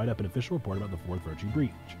you want me to write up an official report about the 4th virtue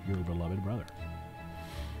breach. Your beloved brother.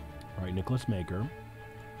 All right, Nicholas Maker.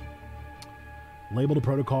 Labeled a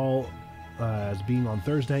protocol as being on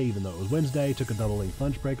Thursday, even though it was Wednesday. Took a double-length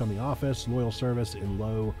lunch break on the office. Loyal service in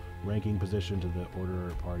low-ranking position to the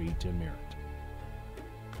order party 10 merit.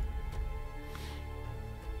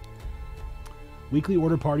 Weekly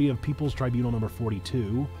order party of People's Tribunal number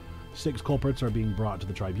 42. 6 culprits are being brought to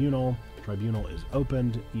the tribunal. Tribunal is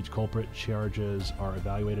opened. Each culprit charges are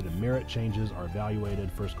evaluated and merit changes are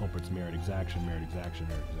evaluated. First culprit's merit exaction, merit exaction,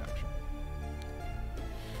 merit exaction.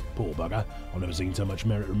 Poor bugger. I've never seen so much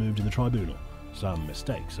merit removed in the tribunal. Some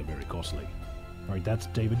mistakes are very costly. Alright, that's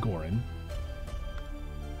David Gorin.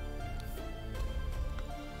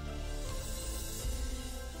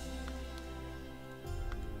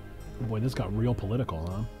 Boy, this got real political,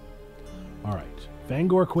 huh? All right.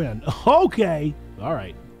 Fangor Quinn. Okay. All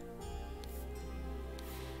right.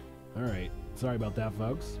 All right. Sorry about that,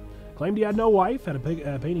 folks. Claimed he had no wife, had a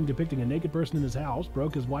painting depicting a naked person in his house,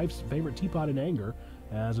 broke his wife's favorite teapot in anger,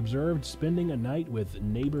 as observed spending a night with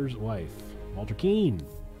neighbor's wife. Walter Keane.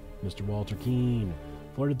 Mr. Walter Keane.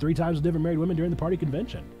 Flirted 3 times with different married women during the party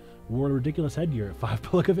convention. Wore a ridiculous headgear at 5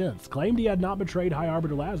 public events. Claimed he had not betrayed High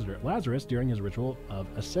Arbiter Lazarus during his ritual of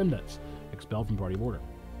ascendance. Expelled from party of order.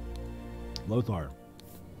 Lothar.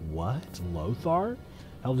 What? Lothar?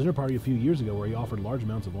 Held a dinner party a few years ago where he offered large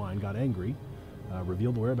amounts of wine, got angry,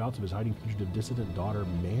 revealed the whereabouts of his hiding fugitive dissident daughter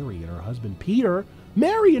Mary and her husband Peter.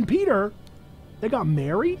 Mary and Peter? They got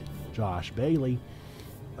married? Josh Bailey.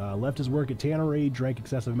 Left his work at Tannery, drank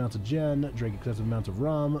excessive amounts of gin, drank excessive amounts of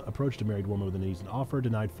rum, approached a married woman with an indecent offer,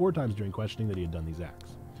 denied 4 times during questioning that he had done these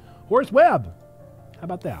acts. Horace Webb! How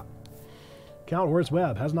about that? Count Horace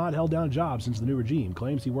Webb has not held down a job since the new regime,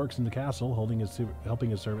 claims he works in the castle, helping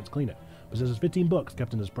his servants clean it. Possesses 15 books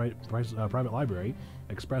kept in his private library,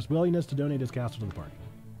 expressed willingness to donate his castle to the party.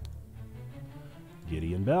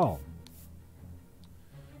 Gideon Bell.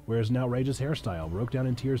 Wears an outrageous hairstyle, broke down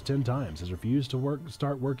in tears 10 times, has refused to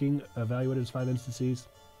start working, evaluated as 5 instances,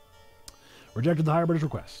 rejected the High Arbiter's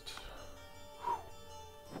request.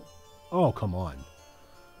 Oh, come on.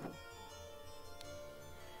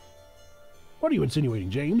 What are you insinuating,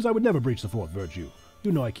 James? I would never breach the 4th virtue.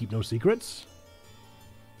 You know I keep no secrets.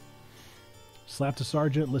 Slapped a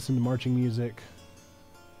sergeant, listened to marching music.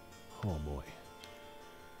 Oh, boy.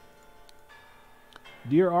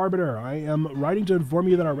 Dear Arbiter, I am writing to inform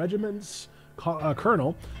you that our regiment's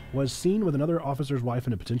colonel was seen with another officer's wife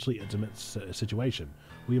in a potentially intimate situation.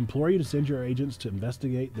 We implore you to send your agents to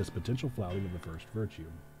investigate this potential flouting of the 1st virtue.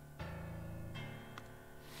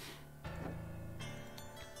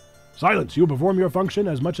 Silence! You will perform your function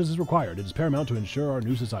as much as is required. It is paramount to ensure our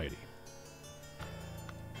new society.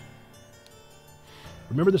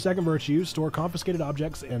 Remember the 2nd virtue. Store confiscated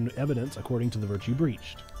objects and evidence according to the virtue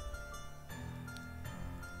breached.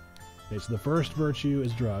 Okay, so the 1st virtue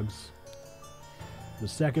is drugs. The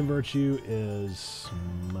 2nd virtue is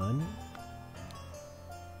money.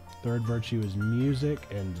 3rd virtue is music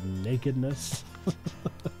and nakedness.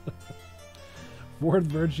 4th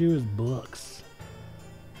virtue is books.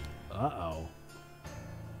 Uh-oh.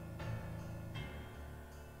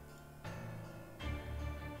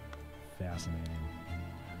 Fascinating.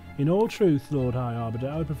 In all truth, Lord High Arbiter,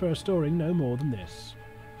 I would prefer storing no more than this.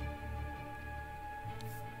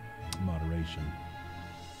 Moderation.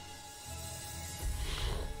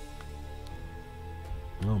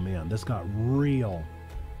 Oh man, this got real.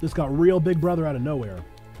 This got real Big Brother out of nowhere.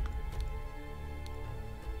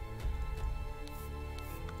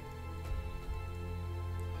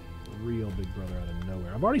 Real Big Brother out of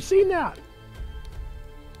nowhere. I've already seen that!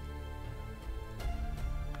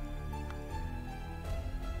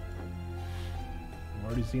 I've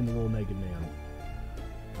already seen the little naked man.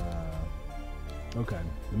 Okay.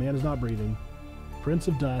 The man is not breathing. Prince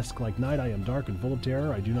of dusk, like night I am dark and full of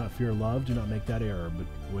terror. I do not fear love, do not make that error. But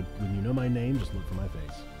when you know my name, just look for my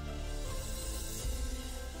face.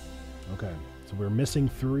 Okay, so we're missing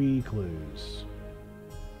 3 clues.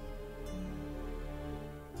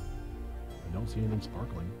 I don't see anything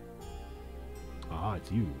sparkling. Ah,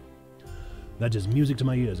 it's you. That is music to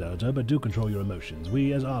my ears, Elder, but do control your emotions.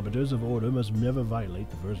 We, as arbiters of order, must never violate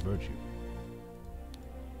the first virtue.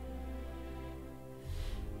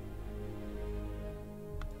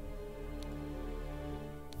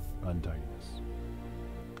 Untidiness.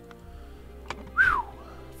 Whew.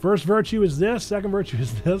 First virtue is this, second virtue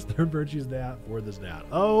is this, third virtue is that, fourth is that.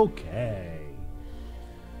 Okay.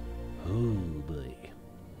 Oh boy.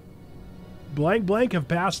 Blank blank have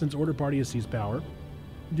passed since Order Party has seized power.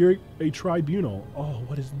 During a tribunal. Oh,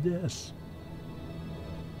 what is this?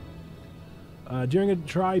 During a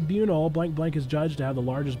tribunal, blank blank is judged to have the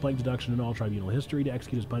largest blank deduction in all tribunal history. To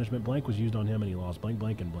execute his punishment, blank was used on him and he lost blank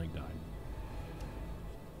blank and blank died.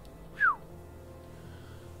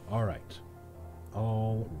 All right.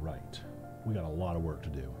 All right. We got a lot of work to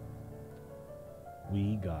do.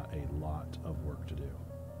 We got a lot of work to do.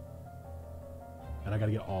 And I got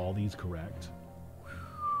to get all these correct.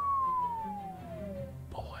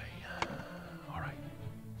 Boy. All right.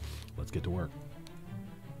 Let's get to work.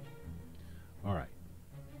 All right.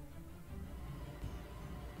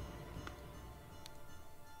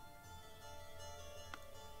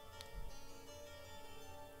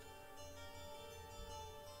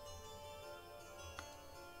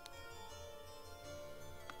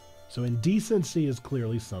 So indecency is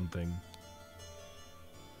clearly something.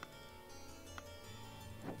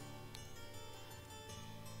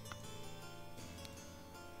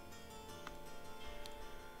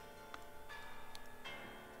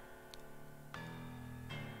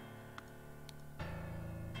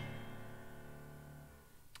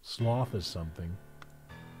 Sloth is something.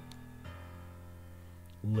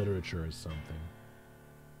 Literature is something.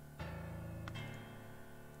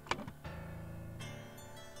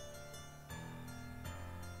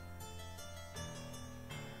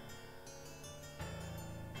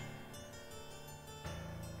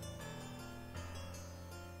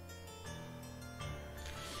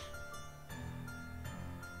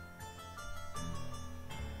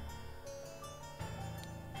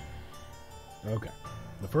 Okay.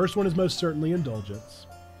 The first one is most certainly indulgence.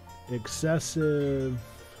 Excessive.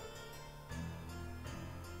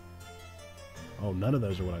 Oh, none of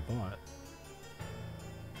those are what I thought.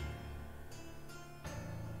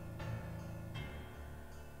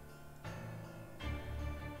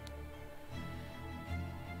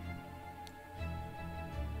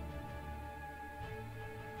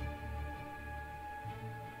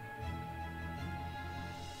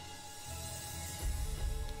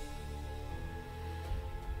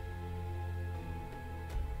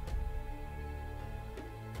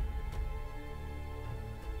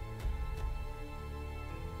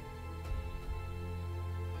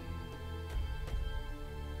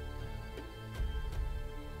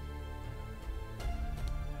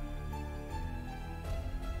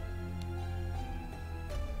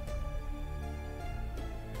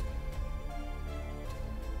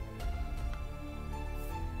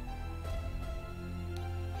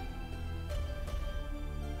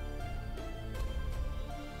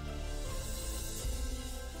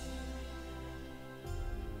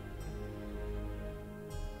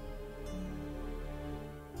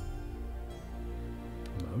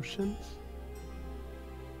 Emotions?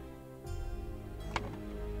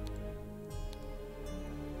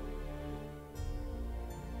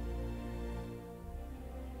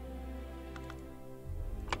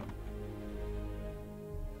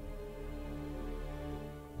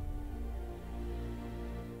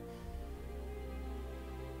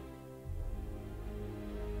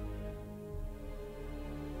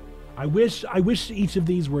 I wish each of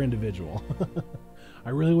these were individual. I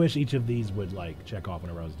really wish each of these would, like, check off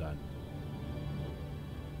whenever I was done.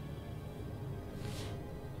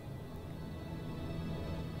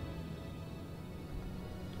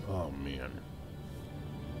 Oh, man.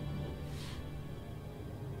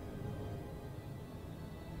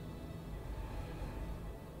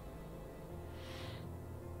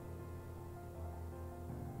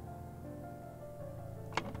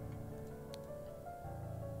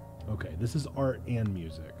 Okay, this is art and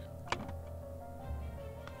music.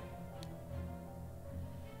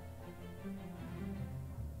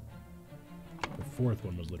 The fourth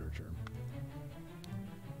one was literature.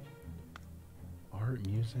 Art,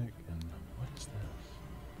 music, and what is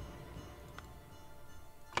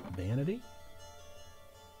this? Vanity?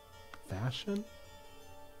 Fashion?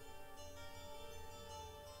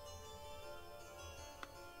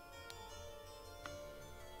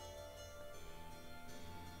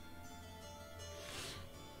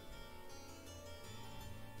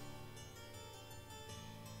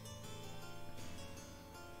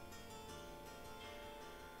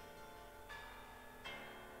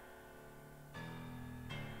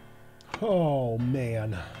 Oh,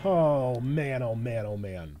 man. Oh, man, oh, man, oh,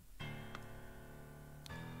 man.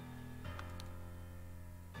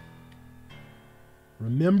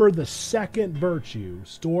 Remember the second virtue.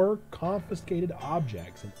 Store confiscated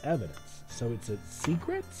objects and evidence. So it's a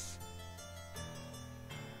secrets?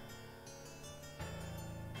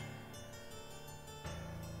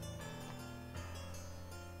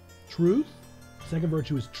 Truth? Second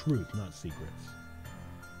virtue is truth, not secrets.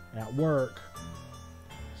 At work,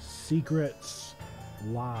 secrets,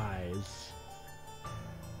 lies,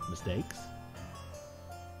 mistakes.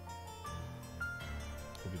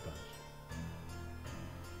 Will be punished.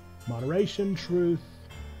 Moderation, truth,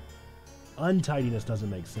 untidiness doesn't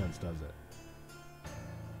make sense, does it?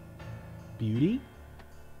 Beauty,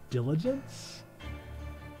 diligence.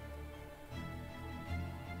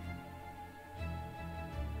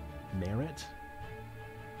 Merit?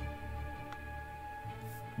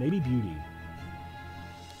 Maybe beauty.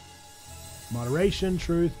 Moderation,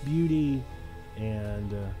 truth, beauty, and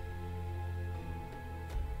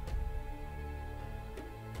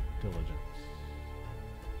diligence.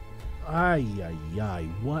 Ay, ay, ay.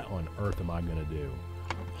 What on earth am I going to do?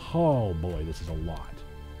 Oh, boy, this is a lot.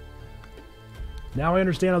 Now I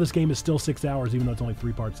understand how this game is still 6 hours, even though it's only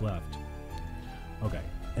 3 parts left. Okay.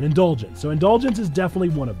 And indulgence. So indulgence is definitely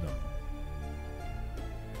one of them.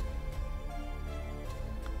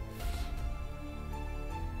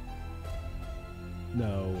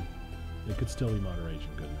 No. It could still be moderation,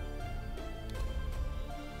 couldn't it?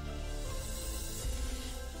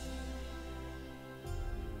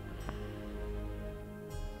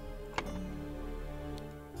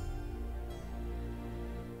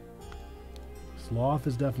 Sloth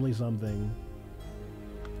is definitely something.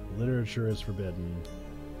 Literature is forbidden.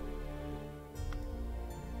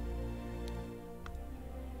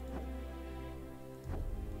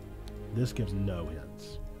 This gives no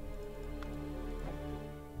hints.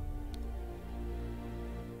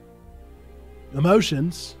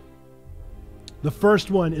 Emotions. The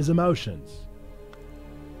first one is emotions.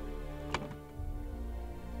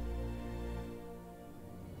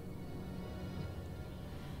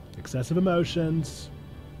 Excessive emotions.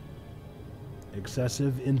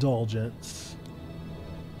 Excessive indulgence.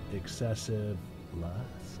 Excessive lust.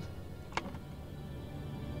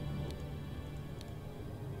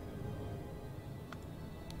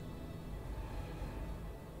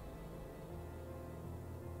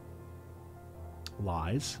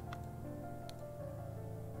 Lies.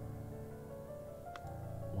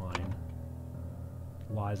 Wine.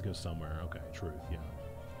 Lies go somewhere. Okay, truth, yeah.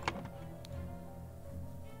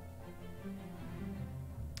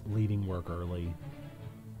 Leaving work early.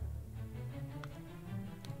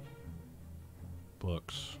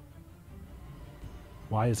 Books.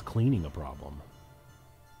 Why is cleaning a problem?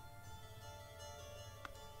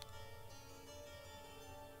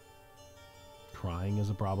 Crying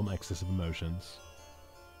is a problem. Excessive emotions.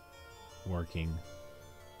 Working.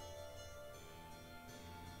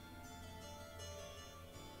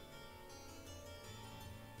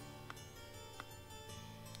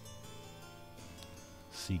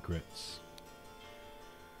 Secrets.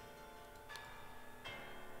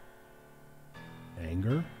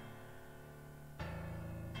 Anger.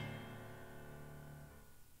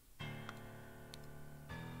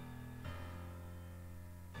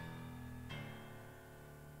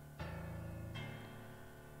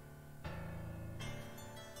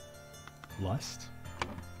 Lust.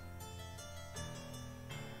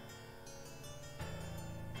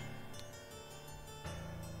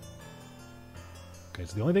 Okay,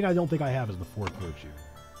 so the only thing I don't think I have is the fourth virtue.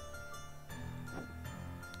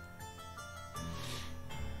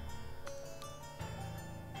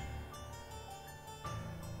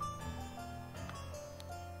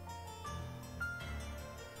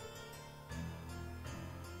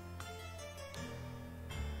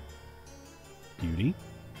 Beauty.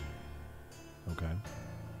 Okay.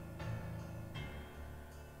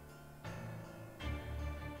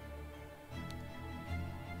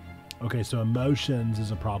 Okay, so emotions is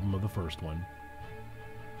a problem of the first one.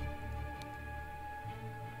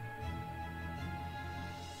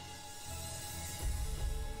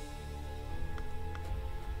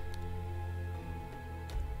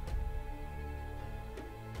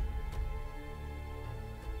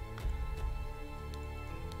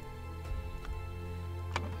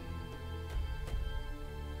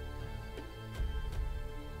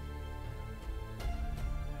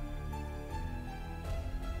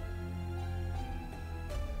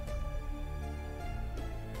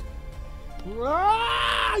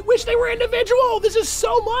 Ah, I wish they were individual. This is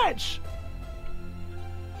so much.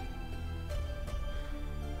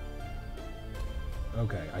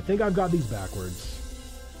 Okay, I think I've got these backwards.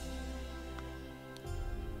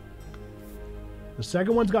 The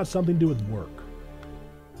second one's got something to do with work.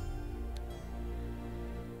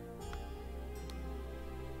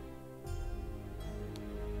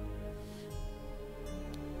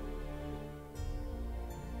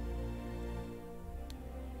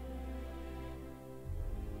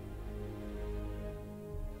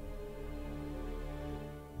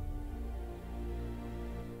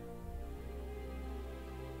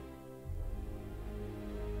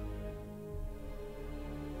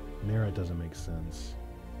 Merit doesn't make sense.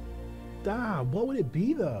 What would it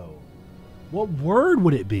be, though? What word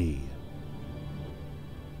would it be?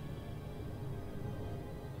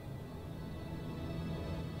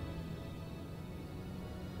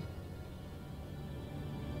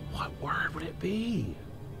 What word would it be?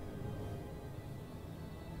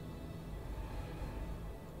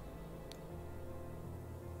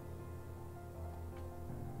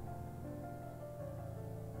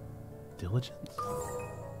 Diligence?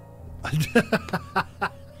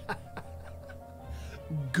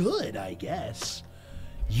 Good, I guess.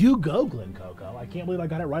 You go, Glen Coco. I can't believe I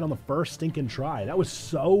got it right on the first stinking try. That was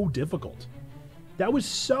so difficult. That was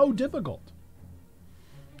so difficult.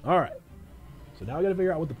 All right. So now I got to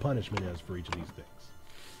figure out what the punishment is for each of these things.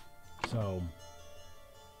 So...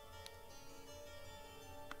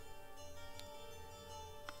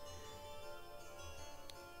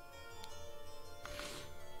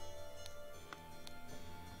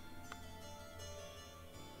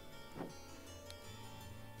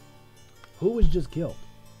 who was just killed?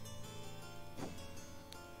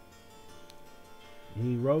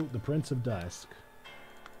 He wrote The Prince of Dusk.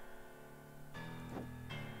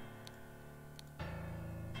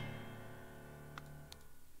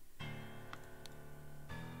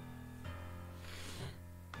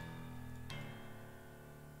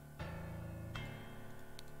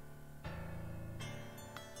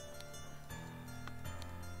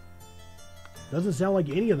 Doesn't sound like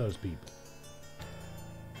any of those people.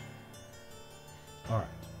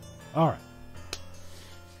 All right.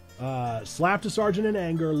 Slapped a sergeant in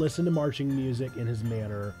anger, listened to marching music in his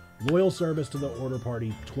manner, loyal service to the order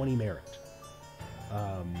party, 20 merit.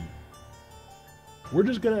 We're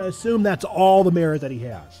just going to assume that's all the merit that he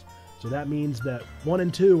has. So that means that 1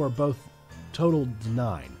 and 2 are both totaled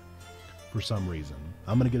 9 for some reason.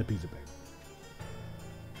 I'm going to get a piece of paper.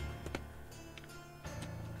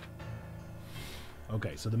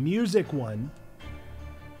 Okay, so the music one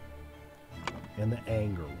and the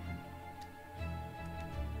anger one.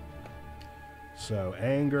 So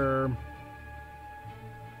anger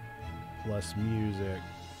plus music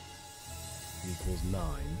equals 9.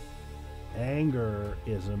 Anger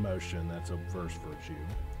is an emotion, that's a first virtue.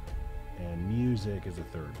 And music is a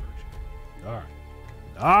third virtue. All right.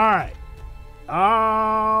 All right.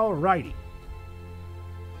 All righty.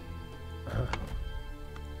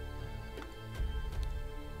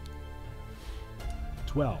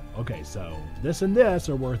 12. Okay, so this and this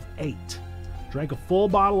are worth 8. Drank a full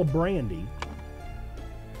bottle of brandy.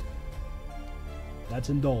 That's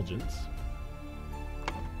indulgence.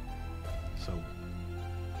 So,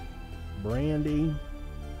 brandy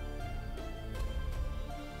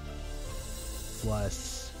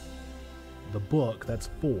plus the book, that's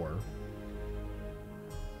 4,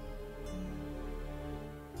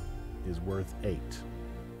 is worth 8.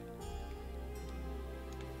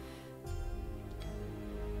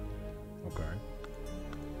 Okay.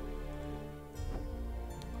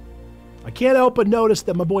 I can't help but notice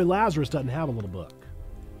that my boy Lazarus doesn't have a little book.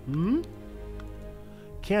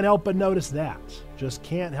 Can't help but notice that. Just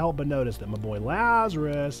can't help but notice that my boy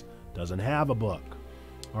Lazarus doesn't have a book.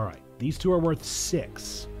 All right. These two are worth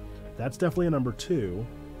 6. That's definitely a number 2.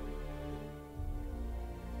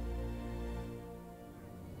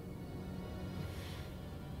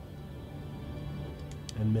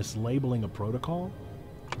 And mislabeling a protocol?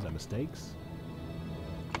 Is that mistakes?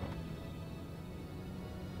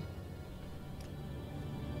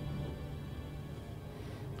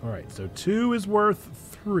 All right, so 2 is worth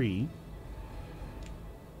 3.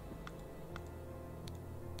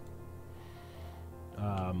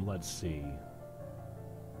 Let's see.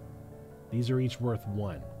 These are each worth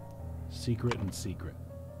 1. Secret and secret.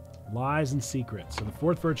 Lies and secrets. So the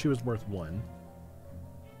fourth virtue is worth 1.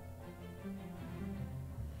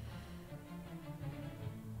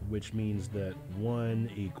 Which means that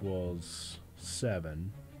 1 equals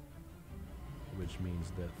 7. Which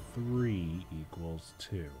means that 3 equals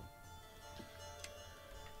 2.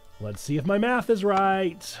 Let's see if my math is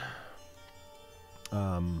right.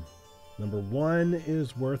 Number 1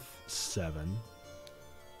 is worth 7.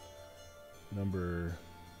 Number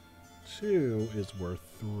 2 is worth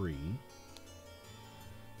 3.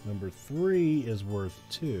 Number 3 is worth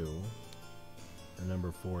 2. And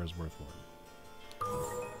number 4 is worth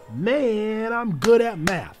 1. Man, I'm good at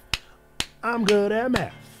math. I'm good at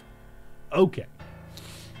math. Okay.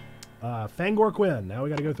 Fangor Quinn. Now we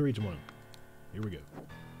got to go through each one. Here we go.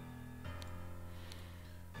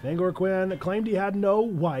 Fangor Quinn claimed he had no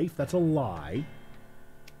wife. That's a lie.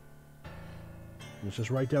 Let's just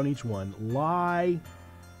write down each one. Lie,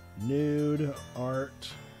 nude,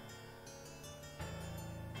 art,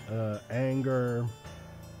 anger,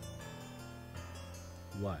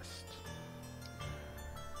 lust.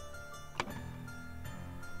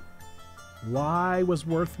 Lie was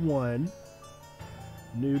worth 1.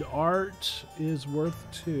 Nude art is worth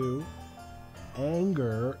 2.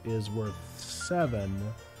 Anger is worth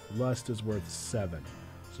 7. Lust is worth 7.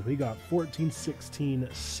 So we got 14, 16,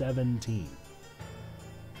 17.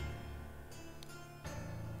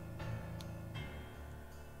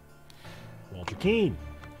 Walter Keane.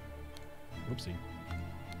 Whoopsie.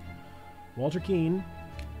 Walter Keane.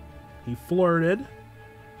 He flirted.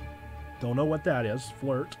 Don't know what that is.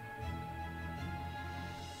 Flirt.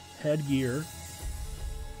 Headgear.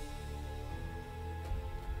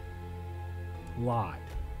 Lied.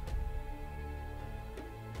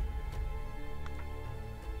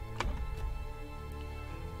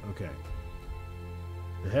 Okay.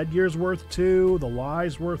 The headgear's worth 2. The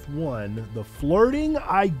lie's worth 1. The flirting,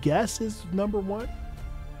 I guess, is number 1.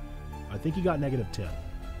 I think he got negative 10.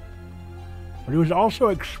 But he was also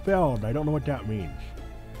expelled. I don't know what that means.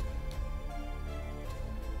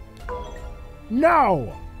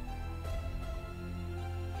 No!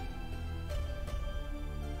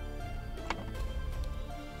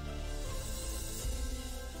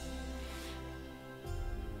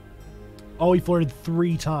 Oh, he flirted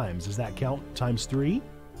 3 times. Does that count times 3?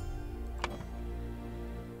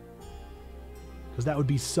 Because that would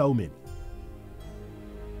be so many.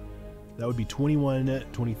 That would be 21,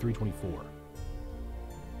 23, 24.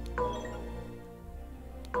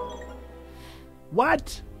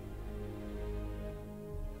 What?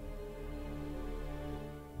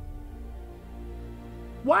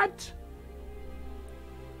 What?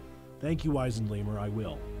 Thank you, Weisenlemer. I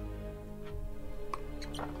will.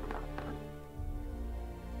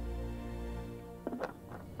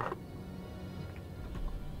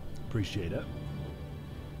 Appreciate it.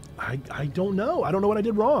 I don't know. I don't know what I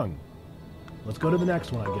did wrong. Let's go to the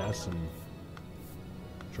next one, I guess, and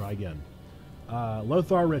try again.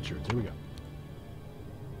 Lothar Richards. Here we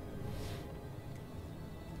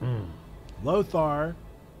go. Lothar,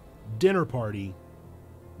 dinner party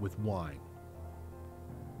with wine.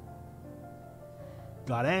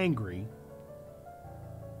 Got angry.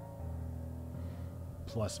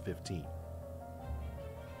 Plus 15.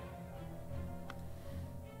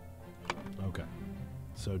 Okay.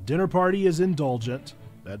 So dinner party is indulgent.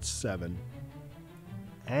 That's 7.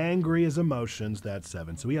 Angry is emotions. That's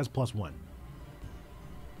 7. So he has plus 1.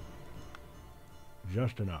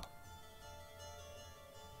 Just enough.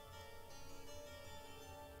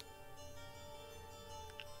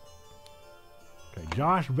 Okay,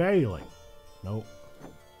 Josh Bailey. Nope.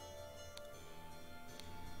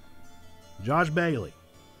 Josh Bailey.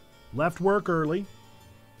 Left work early.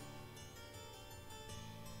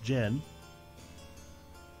 Gin.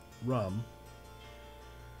 Rum.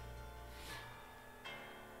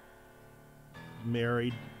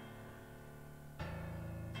 Married.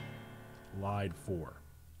 Lied 4.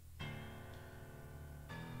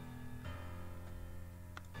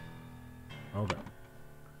 Okay.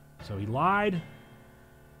 So he lied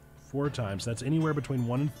 4 times. That's anywhere between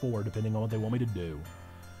 1 and 4, depending on what they want me to do.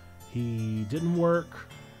 He didn't work.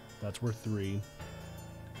 That's worth 3.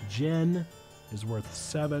 Gin is worth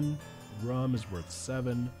 7. Rum is worth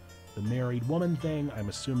 7. The married woman thing, I'm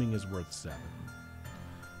assuming, is worth 7.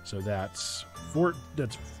 So that's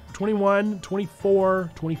 21,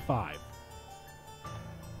 24, 25.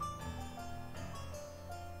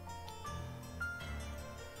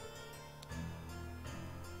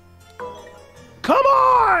 Come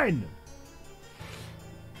on!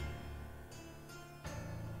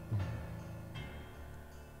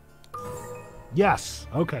 Yes.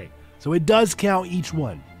 Okay. So it does count each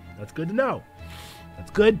one. That's good to know.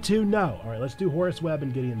 That's good to know. All right, let's do Horace Webb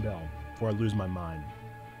and Gideon Bell before I lose my mind.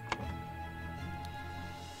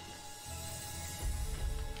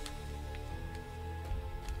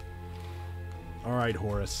 All right,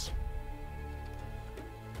 Horace.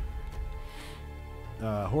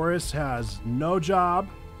 Horace has no job,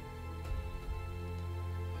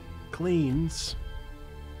 cleans,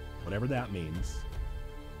 whatever that means,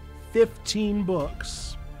 15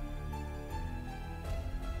 books,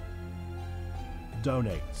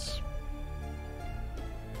 donates.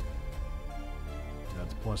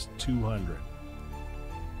 That's plus 200.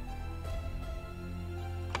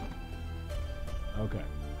 Okay.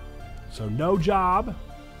 So no job.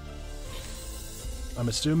 I'm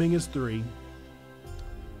assuming is 3.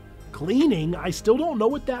 Cleaning, I still don't know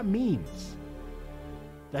what that means.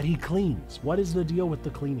 That he cleans. What is the deal with the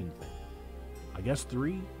cleaning thing? I guess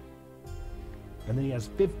 3. And then he has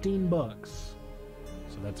 15 bucks.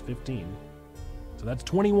 So that's 15. So that's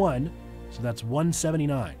 21. So that's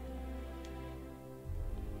 179.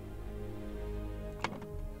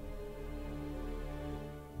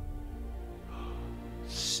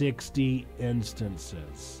 $60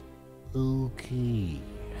 instances. Okay.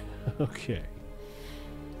 Okay.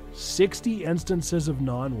 60 instances of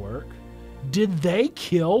non-work. Did they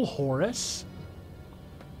kill Horace?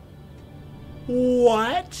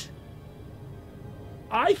 What?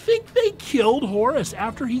 I think they killed Horace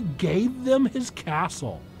after he gave them his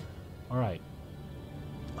castle. All right.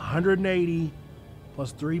 180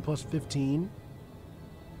 plus 3 plus 15.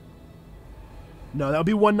 No, that would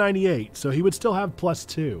be 198. So he would still have plus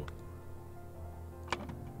 2.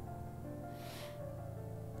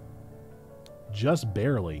 Just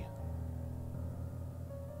barely.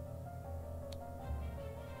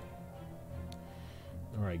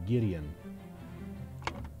 All right, Gideon.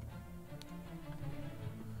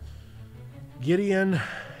 Gideon,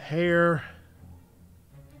 hair,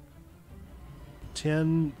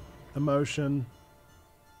 10 emotion,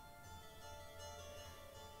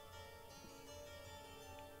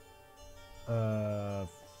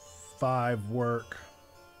 5 work,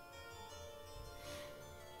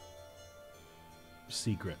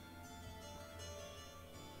 secret.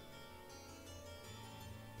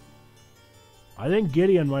 I think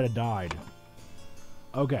Gideon might have died.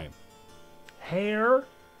 Okay. Hair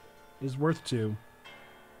is worth 2.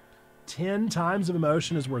 10 times of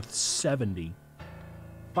emotion is worth 70.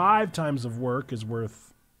 5 times of work is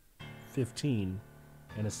worth 15.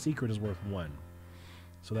 And a secret is worth 1.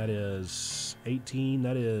 So that is 18.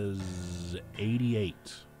 That is 88.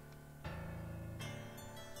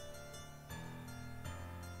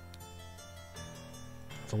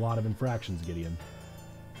 That's a lot of infractions, Gideon.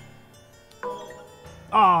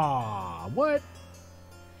 Ah, what?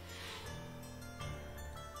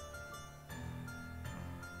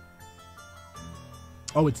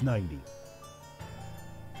 Oh, it's 90.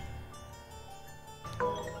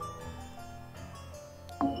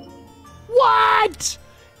 What?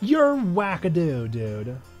 You're wackadoo,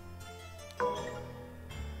 dude.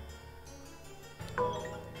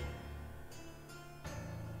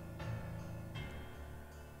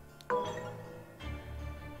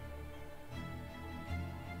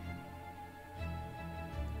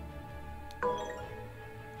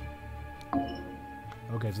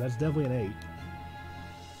 Okay, so that's definitely an 8.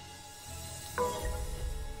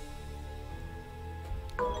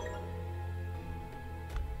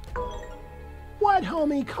 What,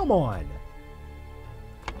 homie? Come on.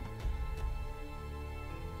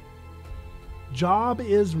 Job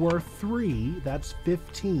is worth 3. That's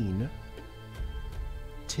 15.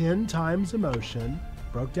 10 times emotion.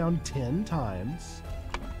 Broke down 10 times.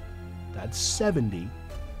 That's 70.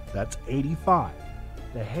 That's 85.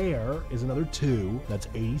 The hair is another 2. That's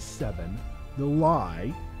 87. The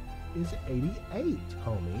lie is 88,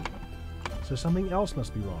 homie. So something else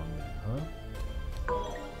must be wrong then, huh?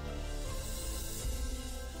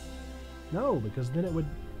 No, because then it would...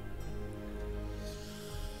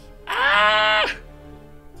 Ah!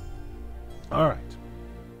 All right.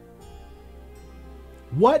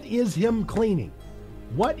 What is him cleaning?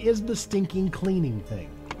 What is the stinking cleaning thing?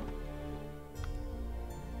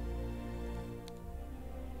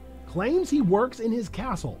 Claims he works in his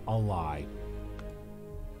castle. A lie.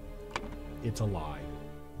 It's a lie.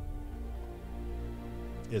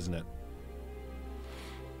 Isn't it?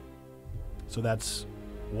 So that's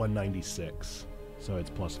 196. So it's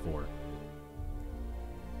plus 4.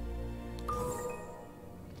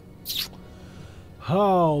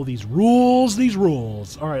 Oh, these rules, these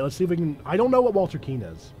rules. All right, let's see if we can... I don't know what Walter Keane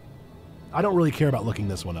is. I don't really care about looking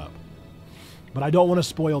this one up. But I don't want to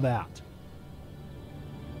spoil that.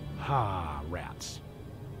 Ha, rats.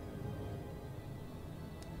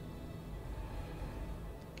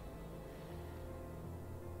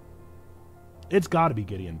 It's got to be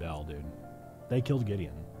Gideon Bell, dude. They killed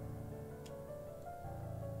Gideon.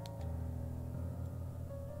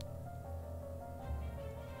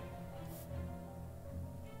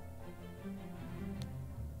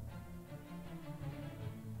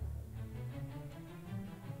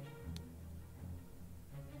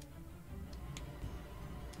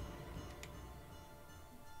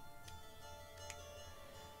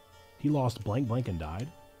 He lost blank blank and died.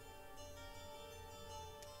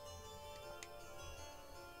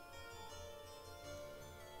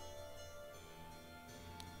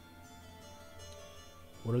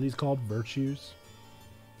 What are these called? Virtues?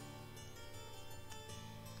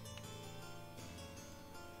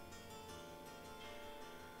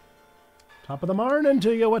 Top of the morning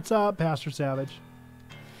to you. What's up, Pastor Savage?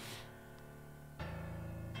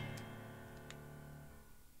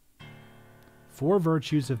 Four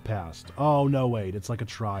virtues have passed. Oh, no, wait. It's like a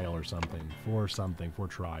trial or something. Four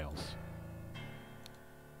trials.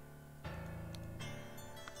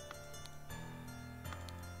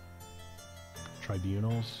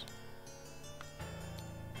 Tribunals.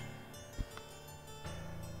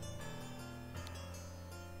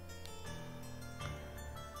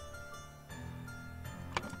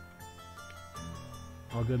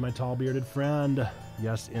 All good, my tall bearded friend.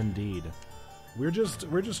 Yes, indeed.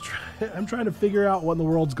 I'm trying to figure out what in the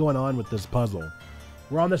world's going on with this puzzle.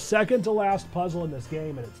 We're on the second to last puzzle in this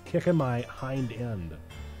game, and it's kicking my hind end.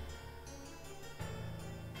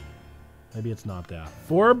 Maybe it's not that.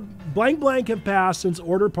 Four blank blank have passed since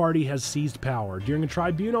Order Party has seized power. During a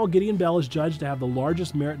tribunal, Gideon Bell is judged to have the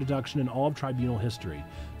largest merit deduction in all of tribunal history.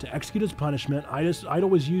 To execute his punishment, idol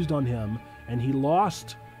was used on him, and he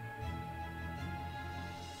lost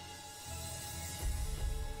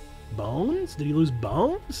bones? Did he lose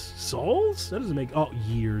bones? Souls? That doesn't make... Oh,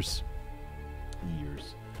 years.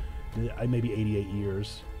 Years. Maybe 88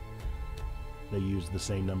 years. They used the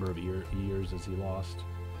same number of years as he lost.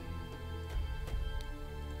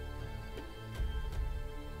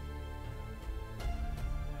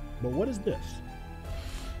 But what is this?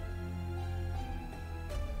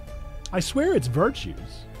 I swear it's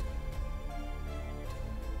virtues.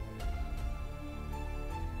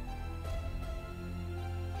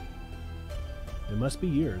 It must be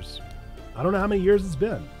years. I don't know how many years it's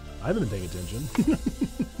been. I haven't been paying attention.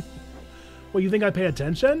 Well, you think I pay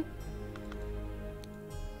attention?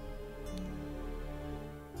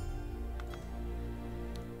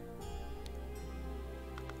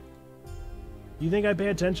 You think I pay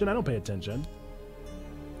attention? I don't pay attention.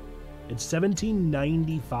 It's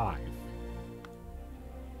 1795.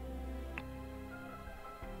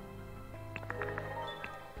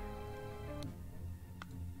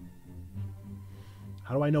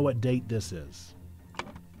 How do I know what date this is?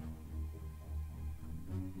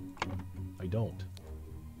 I don't.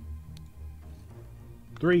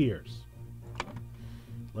 3 years.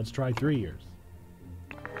 Let's try 3 years.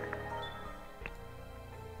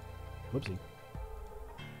 Whoopsie.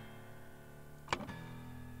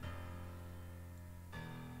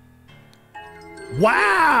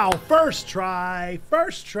 Wow! First try,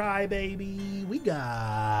 baby. We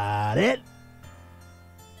got it.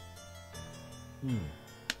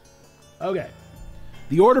 Okay.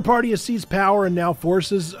 The Order Party has seized power and now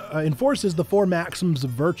enforces the four maxims of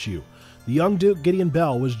virtue. The young Duke Gideon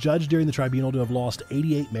Bell was judged during the tribunal to have lost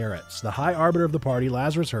 88 merits. The high arbiter of the party,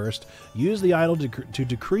 Lazarus Hurst, used the idol to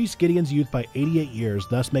decrease Gideon's youth by 88 years,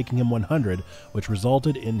 thus making him 100, which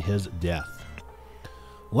resulted in his death.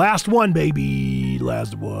 Last one, baby.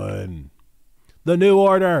 Last one. The New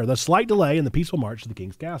Order. The slight delay in the peaceful march to the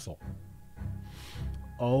King's Castle.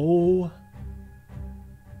 Oh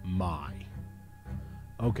my.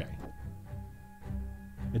 Okay.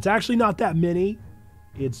 It's actually not that many.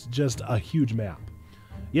 It's just a huge map.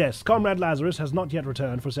 Yes, Comrade Lazarus has not yet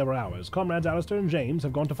returned for several hours. Comrades Alistair and James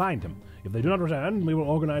have gone to find him. If they do not return, we will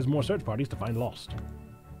organize more search parties to find Lost.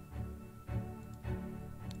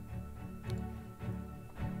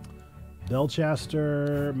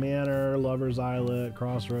 Belchester Manor, Lover's Islet,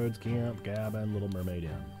 Crossroads Camp, Cabin, Little Mermaid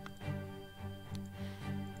Inn.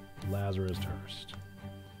 Lazarus Hurst.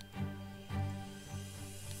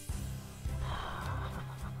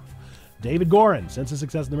 David Gorin, since his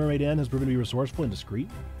success in the Mermaid Inn, has proven to be resourceful and discreet.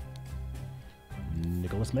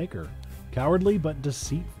 Nicholas Maker, cowardly but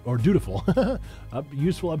dutiful,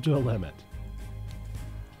 useful up to a limit.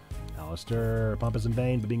 Alistair, pompous and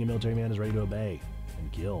vain, but being a military man is ready to obey and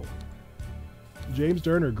kill. James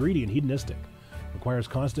Turner, greedy and hedonistic, requires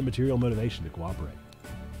constant material motivation to cooperate.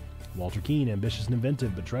 Walter Keane, ambitious and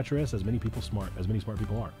inventive, but treacherous, as many smart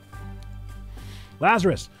people are.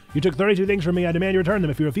 Lazarus, you took 32 things from me. I demand you return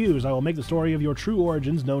them. If you refuse, I will make the story of your true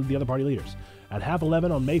origins known to the other party leaders. At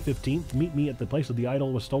 11:30 on May 15th, meet me at the place that the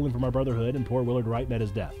idol was stolen from our brotherhood and poor Willard Wright met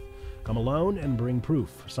his death. Come alone and bring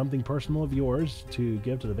proof, something personal of yours to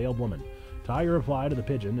give to the veiled woman. Tie your reply to the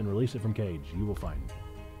pigeon and release it from cage. You will find me.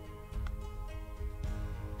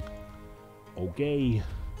 Okay.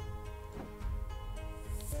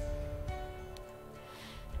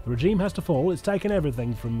 The regime has to fall. It's taken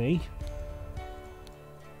everything from me.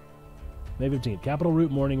 May 15th. Capitol Route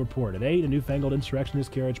morning report. At 8, a newfangled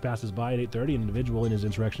insurrectionist carriage passes by. At 8:30, an individual in his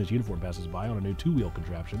insurrectionist uniform passes by on a new two-wheel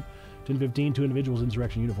contraption. 10:15, 2 individuals in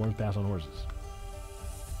insurrection uniforms pass on horses.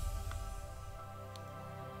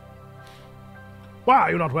 Why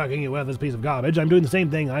are you not working, you worthless piece of garbage? I'm doing the same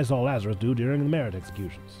thing I saw Lazarus do during the merit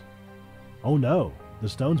executions. Oh no, the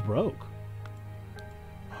stone's broke.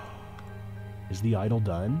 Is the idol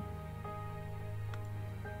done?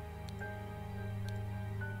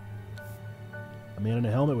 A man in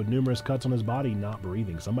a helmet with numerous cuts on his body, not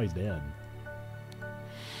breathing. Somebody's dead.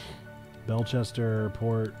 Belchester,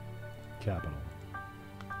 Port, Capital.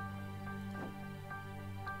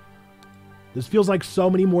 This feels like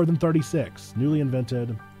so many more than 36. Newly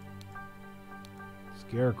invented.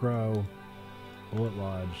 Scarecrow. Bullet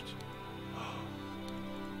lodged.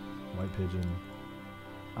 White pigeon.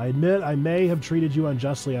 I admit I may have treated you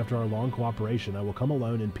unjustly after our long cooperation. I will come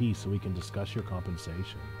alone in peace so we can discuss your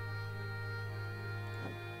compensation.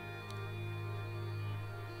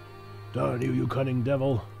 Darn you, you cunning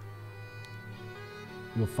devil.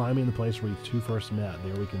 You'll find me in the place where you two first met.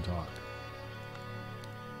 There we can talk.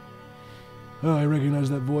 Oh, I recognize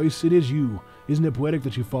that voice. It is you. Isn't it poetic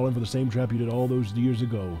that you've fallen for the same trap you did all those years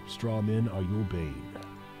ago? Straw men are your bane.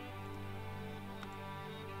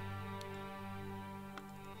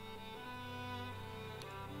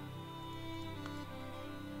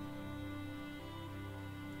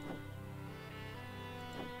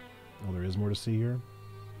 Oh, there is more to see here.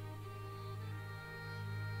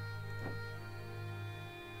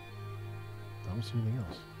 I don't see anything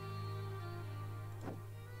else.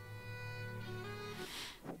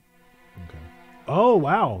 Okay. Oh,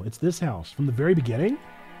 wow. It's this house from the very beginning?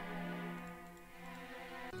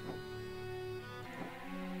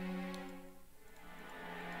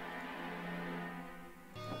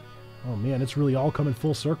 Oh, man. It's really all coming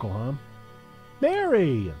full circle, huh?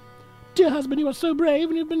 Mary! Dear husband, you are so brave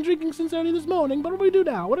and you've been drinking since early this morning. What will we do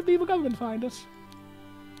now? What if the evil government find us?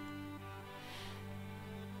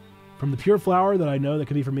 From the pure flower that I know that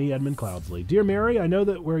can be for me, Edmund Cloudsley. Dear Mary, I know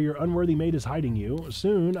that where your unworthy mate is hiding you.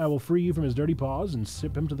 Soon I will free you from his dirty paws and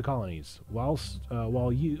ship him to the colonies. While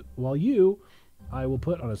you, I will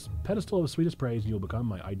put on a pedestal of sweetest praise, and you'll become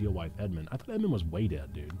my ideal wife, Edmund. I thought Edmund was way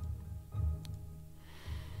dead, dude.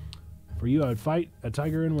 For you, I would fight a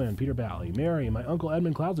tiger and win. Peter Batley. Mary, my uncle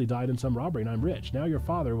Edmund Cloudsley died in some robbery, and I'm rich. Now your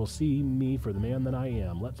father will see me for the man that I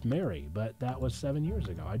am. Let's marry. But that was 7 years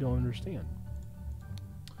ago. I don't understand.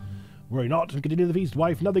 Worry not and continue the feast,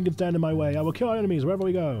 wife. Nothing can stand in my way. I will kill our enemies wherever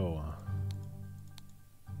we go.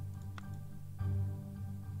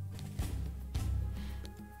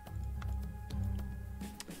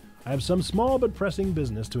 I have some small but pressing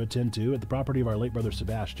business to attend to at the property of our late brother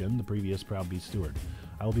Sebastian, the previous proud beast steward.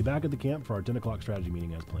 I will be back at the camp for our 10 o'clock strategy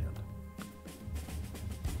meeting as planned.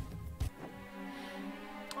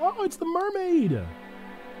 Oh, it's the mermaid!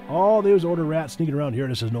 Oh, there's order rats sneaking around here.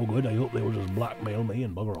 This is no good. I hope they will just blackmail me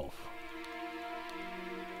and bugger off.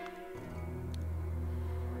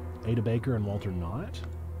 Ada Baker and Walter Knott.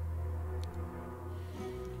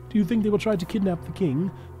 Do you think they will try to kidnap the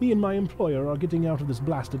king? Me and my employer are getting out of this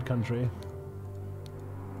blasted country.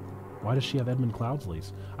 Why does she have Edmund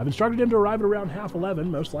Cloudsley's? I've instructed him to arrive at around 11:30.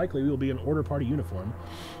 Most likely we will be in order party uniform.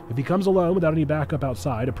 If he comes alone without any backup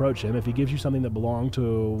outside, approach him. If he gives you something that belonged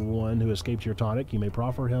to one who escaped your tonic, you may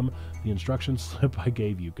proffer him the instruction slip I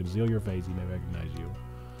gave you. Conceal your face, he may recognize you.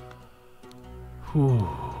 Whew,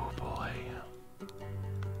 boy.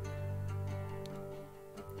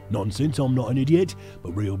 Nonsense, I'm not an idiot,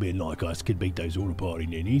 but real men like us could beat those order party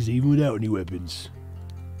ninnies even without any weapons.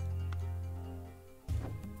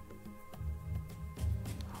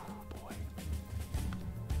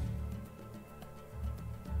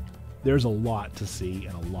 There's a lot to see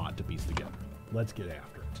and a lot to piece together. Let's get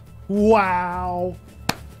after it. Wow!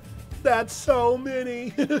 That's so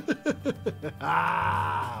many!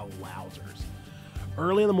 Ah, wowzers.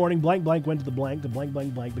 Early in the morning, blank blank went to the blank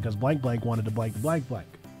because blank blank wanted to blank the blank blank.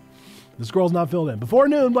 The scroll's not filled in. Before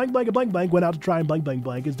noon, blank blank and blank blank went out to try and blank blank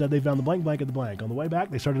blank. Instead, they found the blank blank at the blank. On the way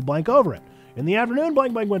back, they started to blank over it. In the afternoon,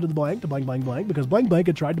 blank blank went to the blank blank blank because blank blank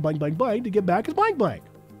had tried to blank blank blank to get back his blank blank.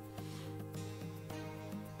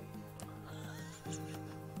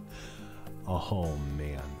 Oh,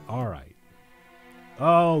 man. All right.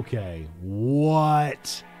 Okay.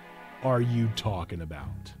 What are you talking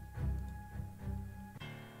about?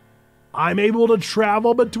 I'm able to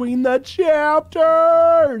travel between the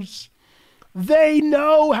chapters. They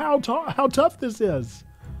know how tough this is.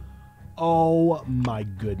 Oh, my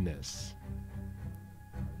goodness.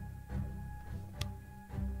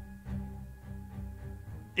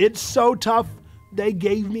 It's so tough. They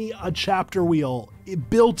gave me a chapter wheel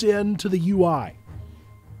built into the UI.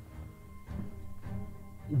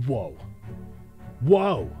 Whoa.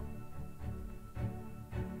 Whoa.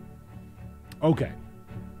 Okay.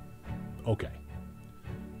 Okay.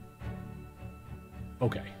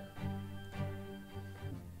 Okay.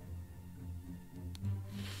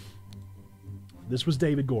 This was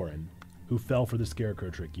David Gorin, who fell for the scarecrow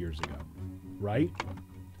trick years ago, right?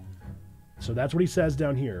 So that's what he says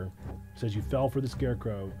down here. He says you fell for the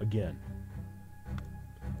scarecrow again.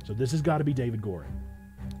 So this has got to be David Gorin,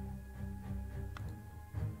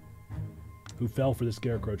 who fell for the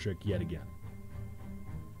scarecrow trick yet again,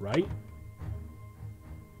 right?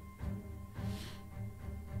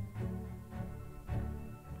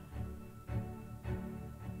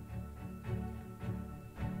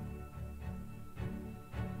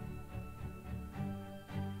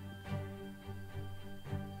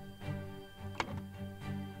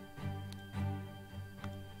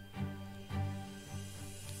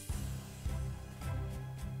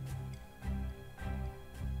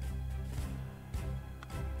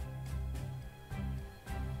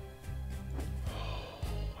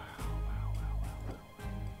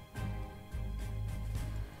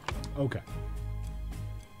 Okay.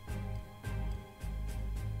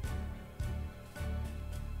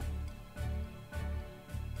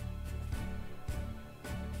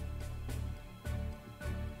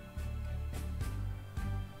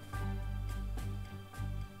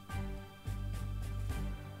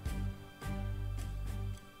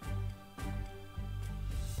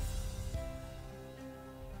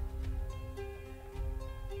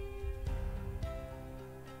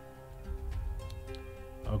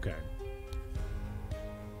 Okay.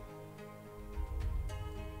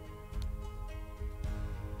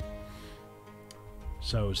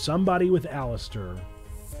 So somebody with Alistair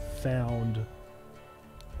found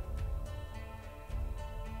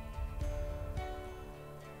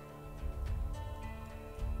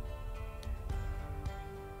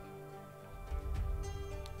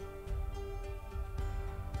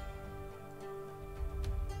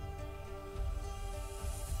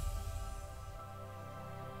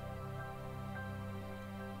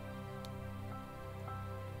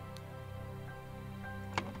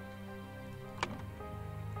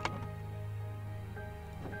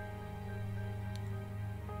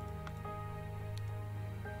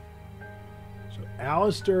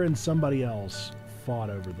Alistair and somebody else fought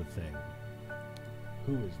over the thing.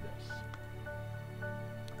 Who is this?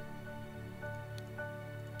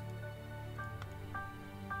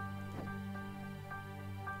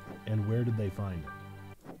 And where did they find it?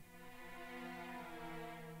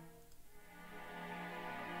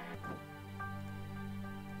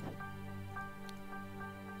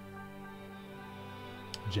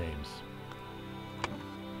 James.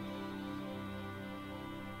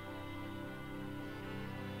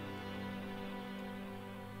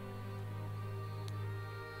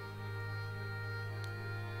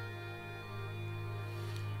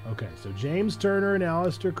 Okay, so James Turner and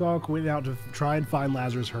Alistair Cook went out to try and find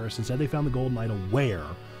Lazarus Hearst and said they found the golden idol where?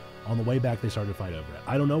 On the way back, they started to fight over it.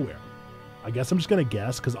 I don't know where. I guess I'm just going to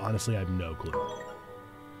guess because honestly, I have no clue.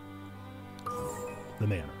 The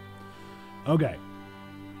manor. Okay.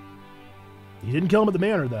 He didn't kill him at the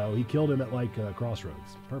manor, though. He killed him at, like,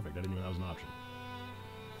 Crossroads. Perfect. I didn't know that was an option.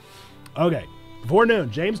 Okay. Before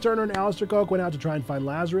noon, James Turner and Alistair Cook went out to try and find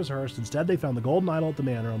Lazarus Hearst. Instead, they found the golden idol at the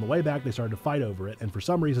manor. On the way back, they started to fight over it, and for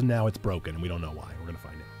some reason, now it's broken, and we don't know why. We're going to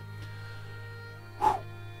find out.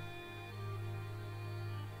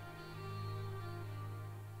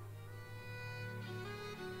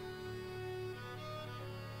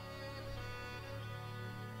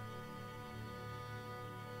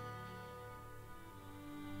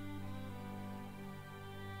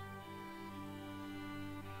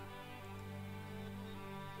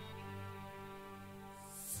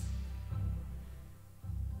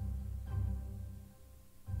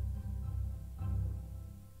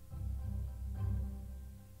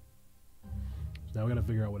 Now we got to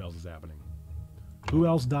figure out what else is happening. Who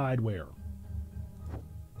else died where?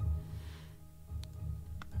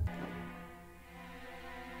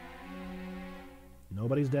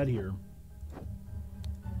 Nobody's dead here.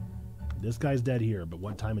 This guy's dead here, but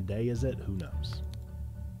what time of day is it? Who knows?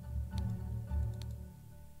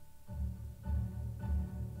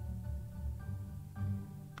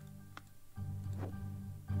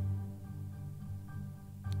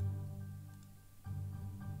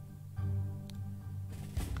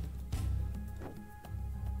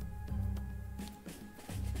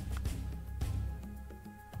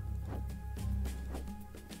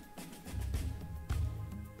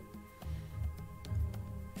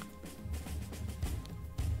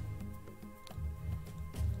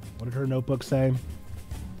 What did her notebook say?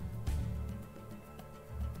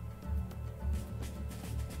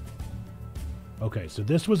 Okay, so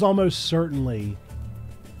this was almost certainly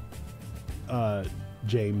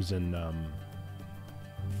James and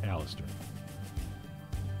Alistair.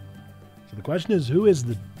 So the question is, who is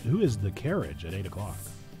the carriage at 8 o'clock?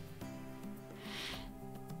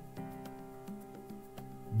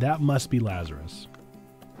 That must be Lazarus.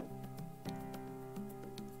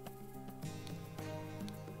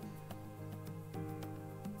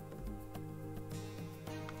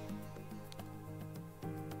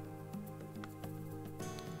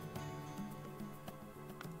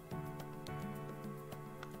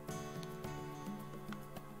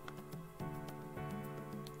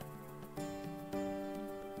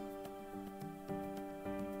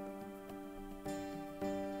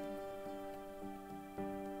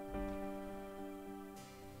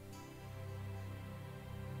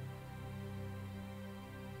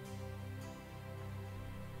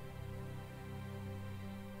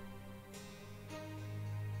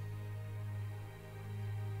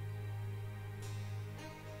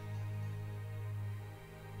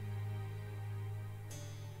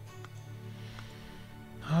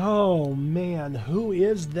 Oh man, who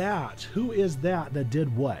is that? Who is that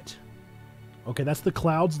did what? Okay, that's the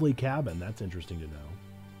Cloudsley cabin. That's interesting to know.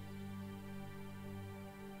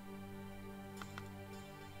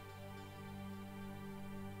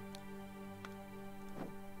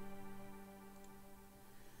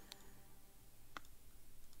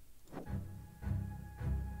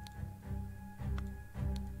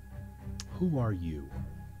 Who are you?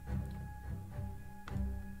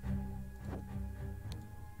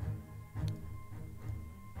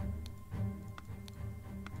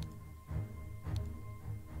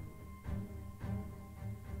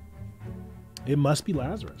 It must be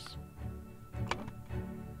Lazarus.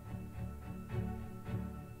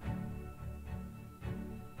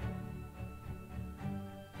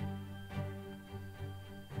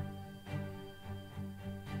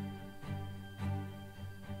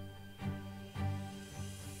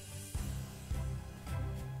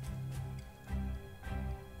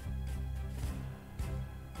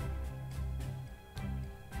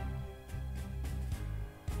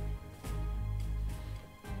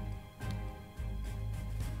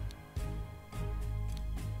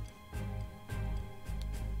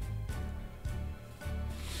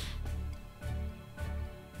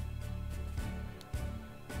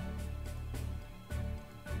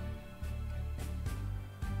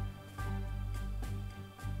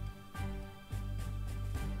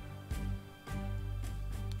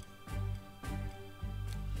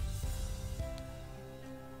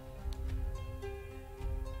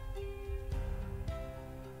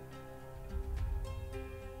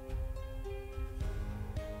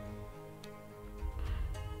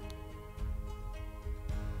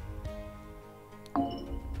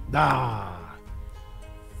 Ah.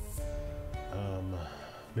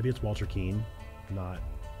 Maybe it's Walter Keane, not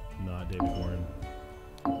David Warren.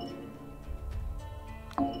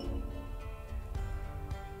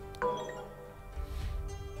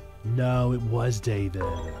 No, it was David.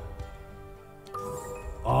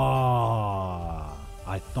 Ah,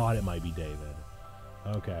 I thought it might be David.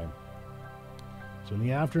 Okay. So in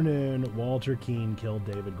the afternoon, Walter Keane killed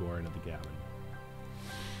David Gorin at the cabin.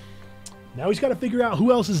 Now he's got to figure out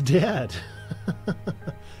who else is dead.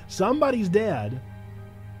 Somebody's dead.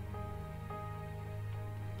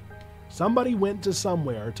 Somebody went to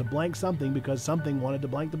somewhere to blank something because something wanted to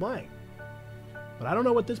blank the blank. But I don't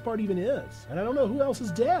know what this part even is. And I don't know who else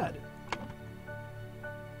is dead.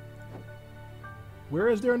 Where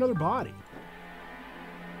is there another body?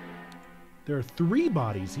 There are 3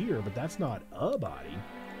 bodies here, but that's not a body.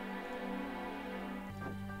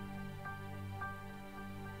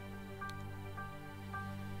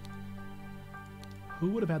 Who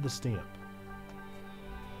would have had the stamp?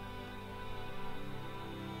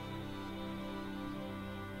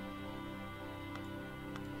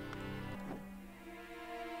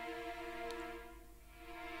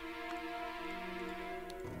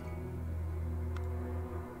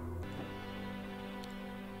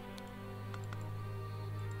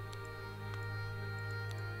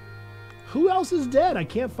 Who else is dead? I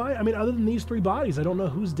can't find... I mean, other than these 3 bodies, I don't know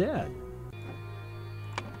who's dead.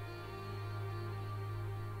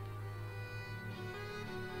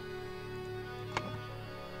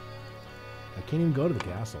 I can't even go to the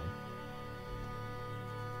castle.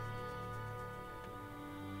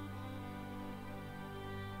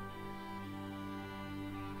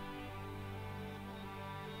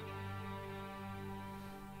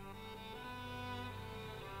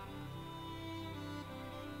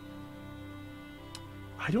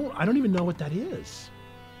 I don't even know what that is.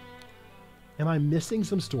 Am I missing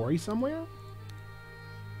some story somewhere?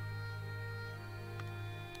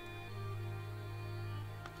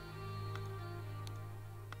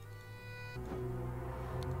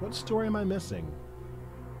 What story am I missing?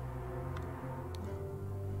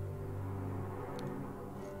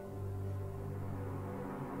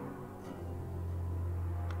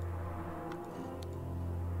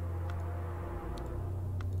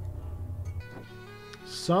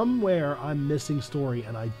 Somewhere I'm missing story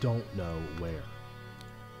and I don't know where.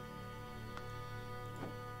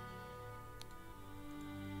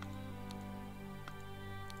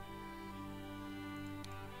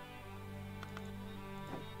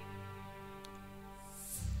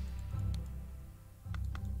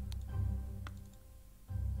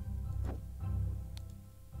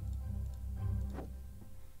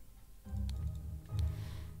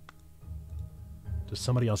 Does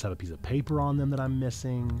somebody else have a piece of paper on them that I'm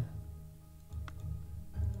missing?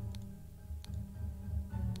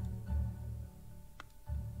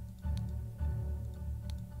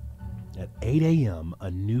 At 8 a.m., a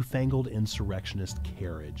newfangled insurrectionist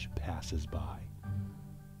carriage passes by.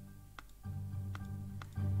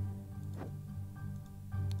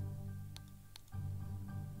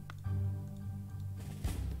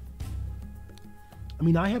 I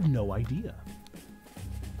mean, I have no idea.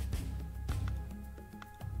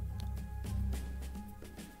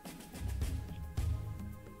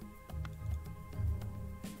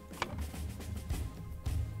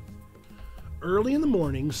 Early in the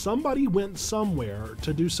morning, somebody went somewhere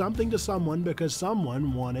to do something to someone because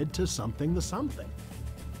someone wanted to something to something.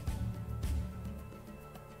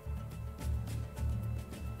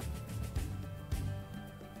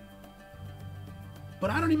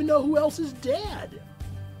 But I don't even know who else is dead.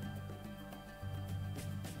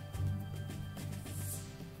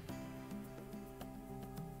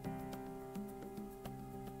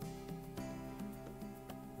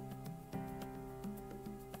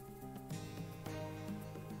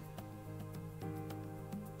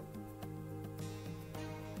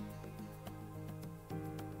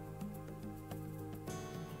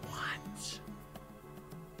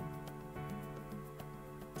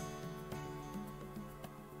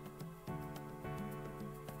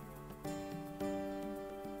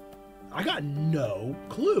 I got no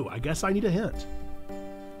clue. I guess I need a hint.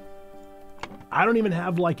 I don't even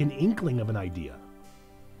have like an inkling of an idea.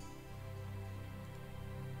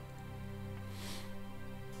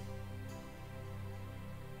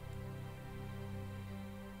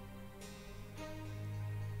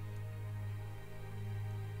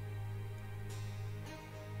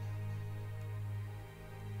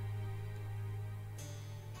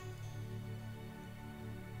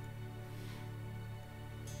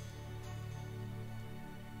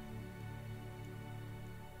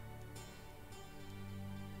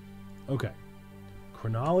 Okay.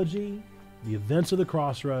 Chronology, the events of the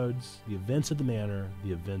crossroads, the events at the manor,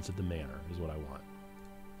 the events at the manor is what I want.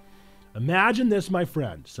 Imagine this, my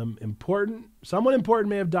friend. Someone important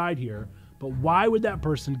may have died here, but why would that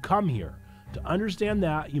person come here? To understand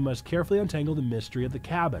that, you must carefully untangle the mystery of the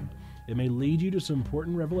cabin. It may lead you to some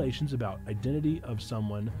important revelations about identity of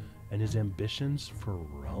someone and his ambitions for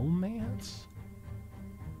romance.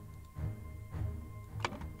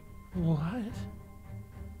 What?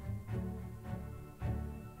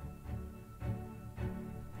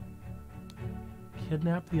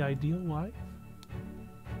 Kidnap the ideal wife?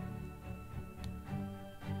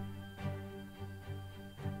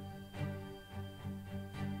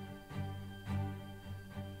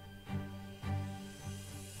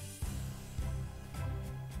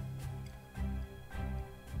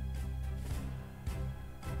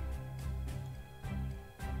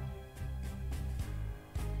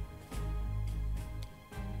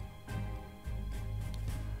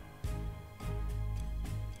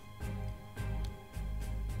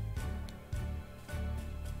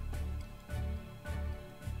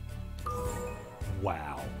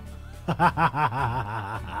 Wow.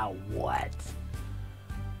 What?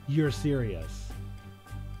 You're serious.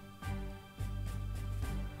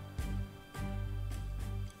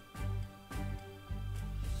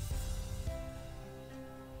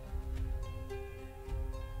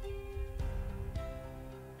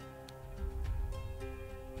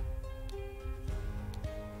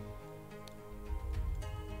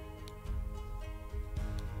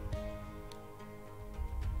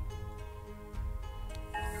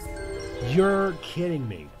 You're kidding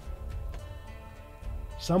me.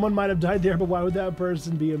 Someone might have died there, but why would that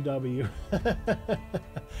person BMW?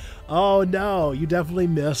 Oh no, you definitely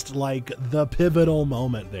missed like the pivotal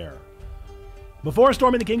moment there. Before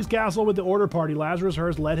storming the king's castle with the order party, Lazarus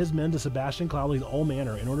Hearst led his men to Sebastian Cloudley's old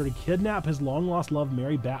manor in order to kidnap his long-lost love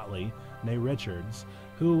Mary Batley, née Richards,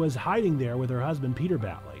 who was hiding there with her husband Peter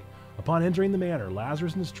Batley. Upon entering the manor,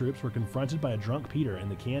 Lazarus and his troops were confronted by a drunk Peter and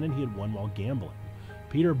the cannon he had won while gambling.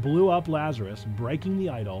 Peter blew up Lazarus, breaking the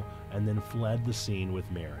idol, and then fled the scene with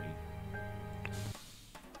Mary.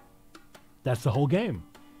 That's the whole game.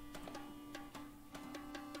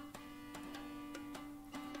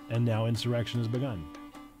 And now insurrection has begun.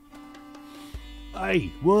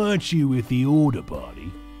 Hey, weren't you with the order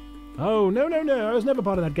party? Oh, no, no, no. I was never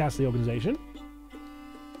part of that ghastly organization.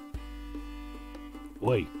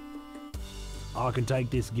 Wait. I can take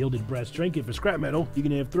this gilded brass trinket for scrap metal. You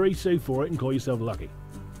can have 3 sous for it and call yourself lucky.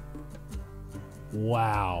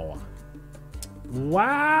 Wow.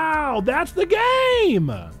 Wow, that's the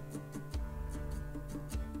game!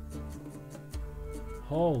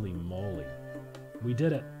 Holy moly. We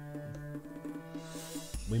did it.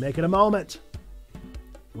 We make it a moment.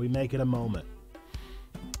 We make it a moment.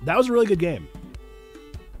 That was a really good game.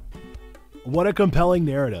 What a compelling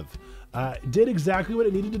narrative. Did exactly what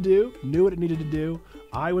it needed to do, knew what it needed to do.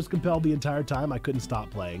 I was compelled the entire time. I couldn't stop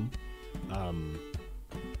playing.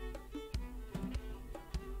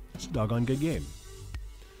 It's a doggone good game.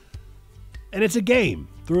 And it's a game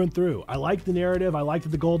through and through. I like the narrative. I like that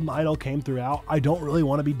the Golden Idol came throughout. I don't really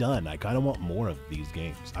want to be done. I kind of want more of these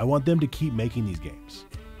games. I want them to keep making these games.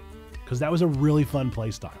 Because that was a really fun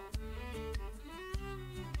play style.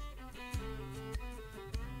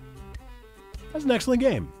 That's an excellent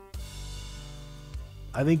game.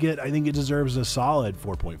 I think it deserves a solid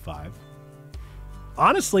 4.5.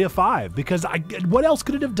 Honestly, a 5, because what else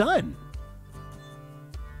could it have done?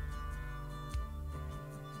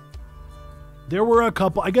 There were a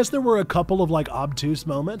couple of like obtuse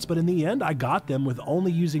moments, but in the end I got them with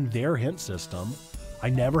only using their hint system. I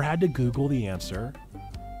never had to Google the answer.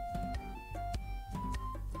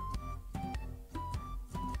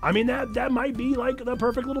 I mean, that might be like the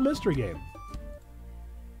perfect little mystery game.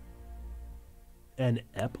 An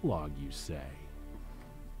epilogue, you say?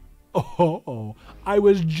 Oh, I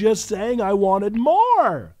was just saying I wanted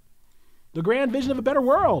more. The grand vision of a better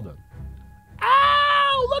world.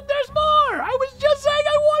 Ow, look, there's more. I was just saying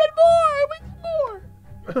I wanted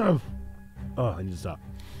more. Oh, I need to stop.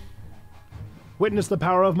 Witness the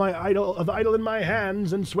power of my idol in my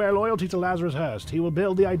hands and swear loyalty to Lazarus Hearst. He will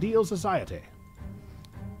build the ideal society.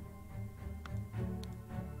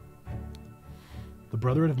 The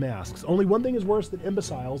Brotherhood of Masks. Only one thing is worse than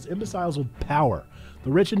imbeciles. Imbeciles with power. The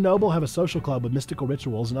rich and noble have a social club with mystical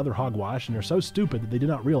rituals and other hogwash, and are so stupid that they did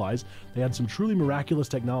not realize they had some truly miraculous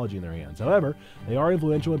technology in their hands. However, they are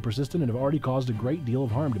influential and persistent and have already caused a great deal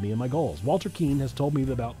of harm to me and my goals. Walter Keane has told me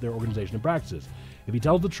about their organization and practices. If he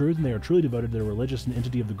tells the truth and they are truly devoted to the religious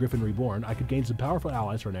entity of the Griffin Reborn, I could gain some powerful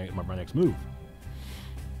allies for my next move.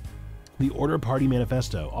 The Order Party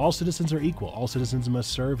Manifesto. All citizens are equal. All citizens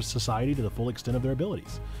must serve society to the full extent of their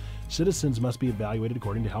abilities. Citizens must be evaluated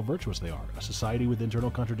according to how virtuous they are. A society with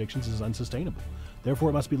internal contradictions is unsustainable.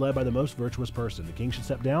 Therefore, it must be led by the most virtuous person. The king should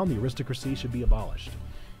step down. The aristocracy should be abolished.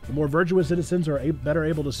 The more virtuous citizens are better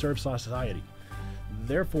able to serve society.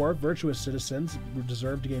 Therefore, virtuous citizens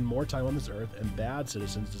deserve to gain more time on this earth, and bad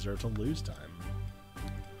citizens deserve to lose time.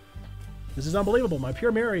 This is unbelievable. My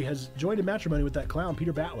pure Mary has joined in matrimony with that clown,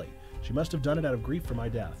 Peter Batley. She must have done it out of grief for my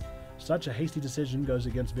death. Such a hasty decision goes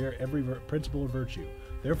against every principle of virtue.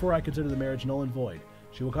 Therefore, I consider the marriage null and void.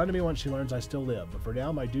 She will come to me once she learns I still live, but for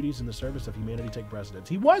now, my duties in the service of humanity take precedence.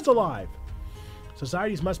 He was alive!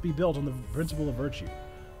 Societies must be built on the principle of virtue.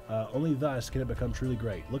 Only thus can it become truly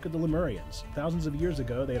great. Look at the Lemurians. Thousands of years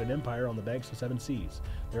ago, they had an empire on the banks of 7 seas.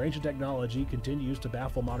 Their ancient technology continues to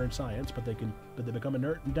baffle modern science, but they become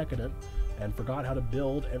inert and decadent and forgot how to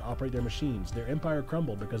build and operate their machines. Their empire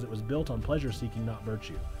crumbled because it was built on pleasure-seeking, not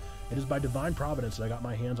virtue. It is by divine providence that I got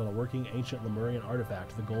my hands on a working ancient Lemurian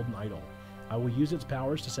artifact, the Golden Idol. I will use its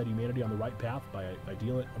powers to set humanity on the right path by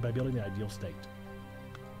building the ideal state.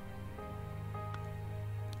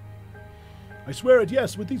 I swear it,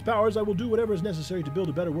 yes. With these powers, I will do whatever is necessary to build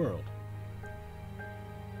a better world.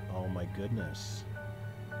 Oh my goodness.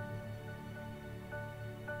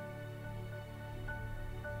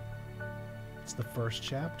 It's the first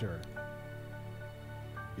chapter.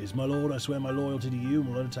 Yes, my lord, I swear my loyalty to you and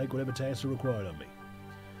will undertake whatever tasks are required of me.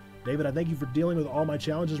 David, I thank you for dealing with all my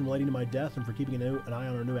challenges relating to my death and for keeping an eye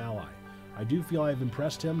on our new ally. I do feel I have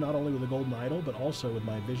impressed him not only with the Golden Idol, but also with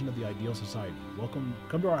my vision of the ideal society.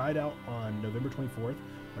 Come to our hideout on November 24th,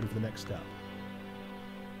 ready for the next step.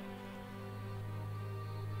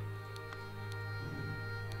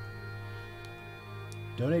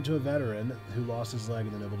 Donate to a veteran who lost his leg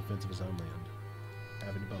in the noble defense of his homeland.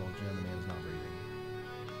 Having a puddle of jam, the man is not breathing.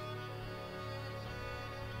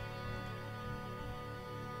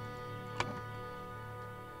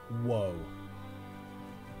 Whoa.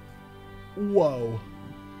 Whoa.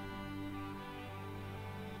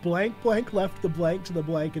 Blank blank left the blank to the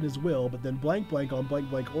blank in his will, but then blank blank on blank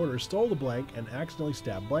blank order stole the blank and accidentally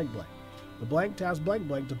stabbed blank blank. The blank tasked blank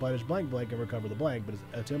blank to punish blank blank and recover the blank, but his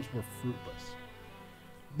attempts were fruitless.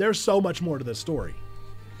 There's so much more to this story.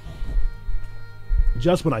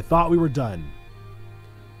 Just when I thought we were done.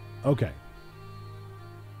 Okay.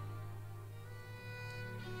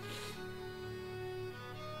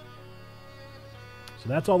 So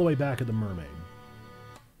that's all the way back at the mermaid.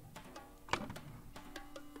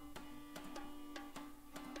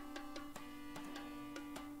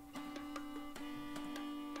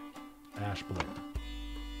 Ash Blair.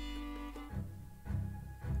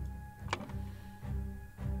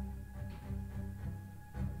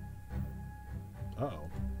 Uh-oh.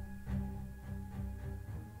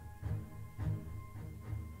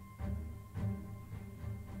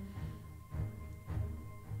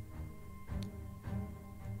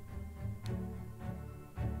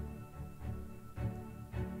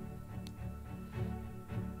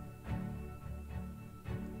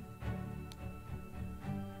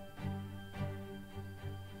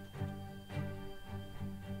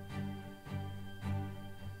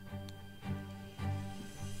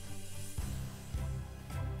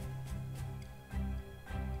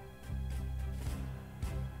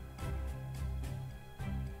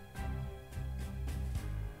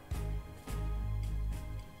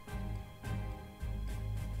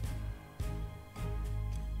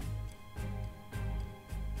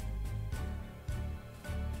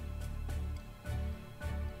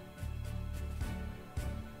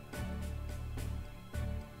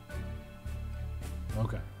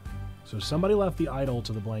 Okay. So somebody left the idol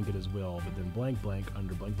to the blank at his will, but then blank blank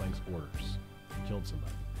under blank blank's orders killed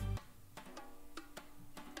somebody.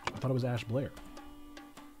 I thought it was Ash Blair.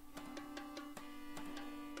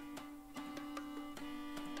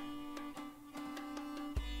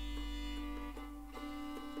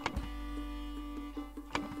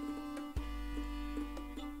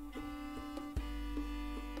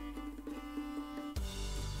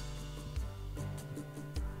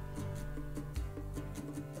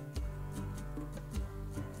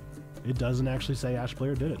 It doesn't actually say Ash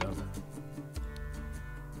Blair did it, does it?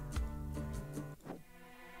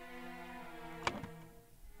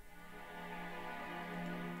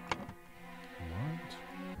 What?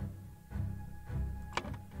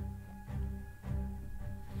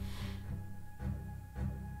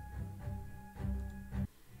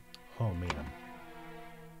 Oh, man.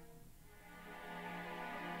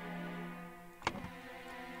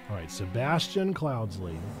 All right, Sebastian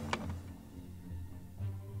Cloudsley.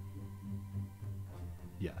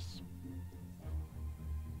 Yes.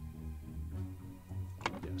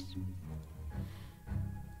 Yes.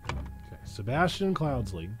 Okay, Sebastian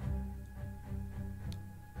Cloudsley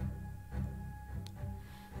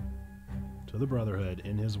to the Brotherhood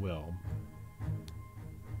in his will,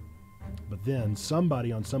 but then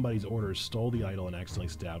somebody on somebody's orders stole the idol and accidentally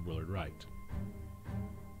stabbed Willard Wright.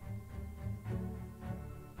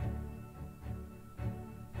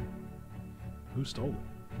 Who stole it?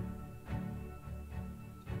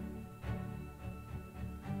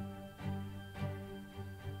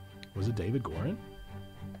 Was it David Gorin?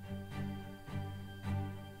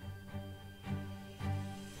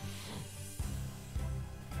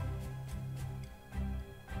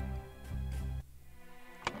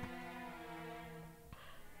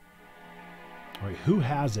 All right, who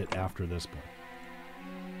has it after this point?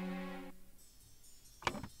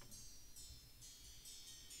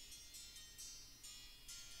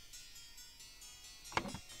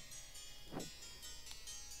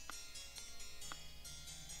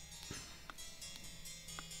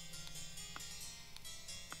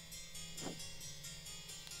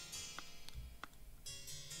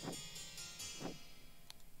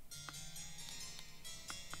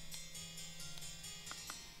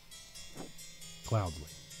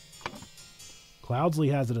 Cloudsley.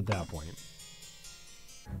 Cloudsley has it at that point.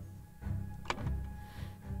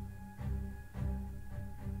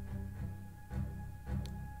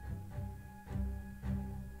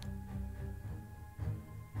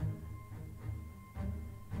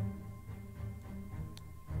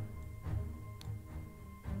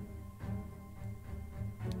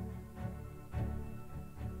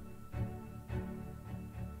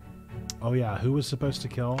 Oh yeah, who was supposed to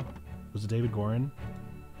kill? Was it David Gorin?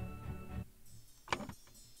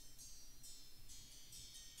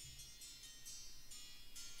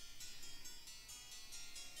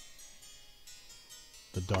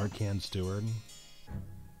 The Dark Hand Steward.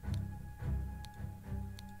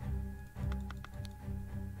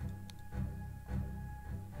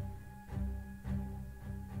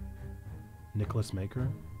 Nicholas Maker.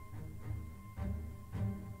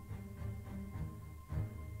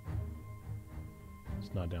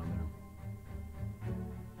 It's not down there.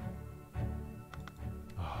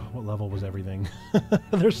 Oh, what level was everything?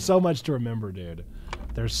 There's so much to remember, dude.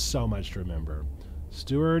 There's so much to remember.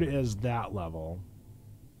 Steward is that level.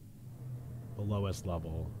 The lowest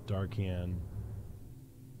level. Dark Hand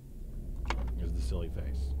is the silly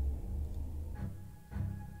face.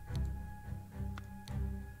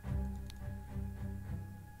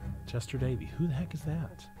 Chester Davy. Who the heck is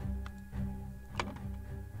that?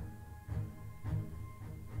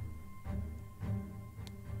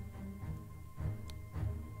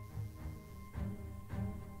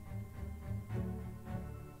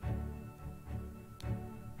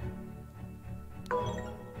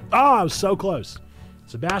 Oh, I was so close.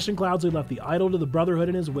 Sebastian Cloudsley left the idol to the Brotherhood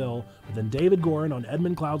in his will, but then David Gorin, on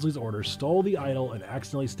Edmund Cloudsley's order, stole the idol and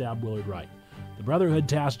accidentally stabbed Willard Wright. The Brotherhood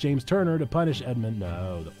tasked James Turner to punish Edmund.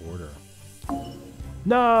 No, the Order.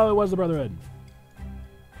 No, it was the Brotherhood.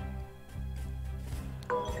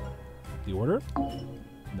 The Order?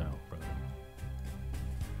 No, Brotherhood.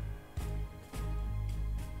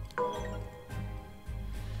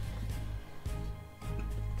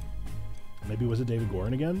 Maybe was it David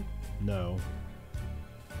Gorin again? No.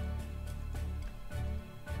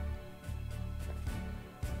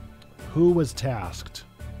 Who was tasked?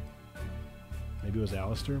 Maybe it was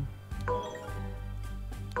Alistair?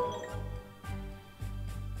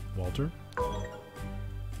 Walter?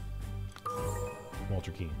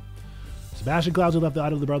 Walter Keane. Sebastian Cloudsley left the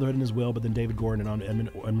idol of the Brotherhood in his will, but then David Gordon, on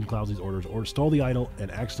Edmund Cloudsley's orders, stole the idol and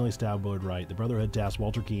accidentally stabbed Willard Wright. The Brotherhood tasked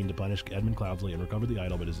Walter Keane to punish Edmund Cloudsley and recover the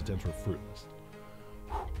idol, but his attempts were fruitless.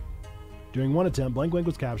 During one attempt, Blank Blank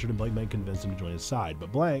was captured and Blank Blank convinced him to join his side,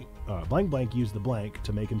 but Blank Blank used the Blank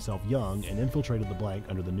to make himself young and infiltrated the Blank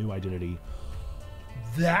under the new identity.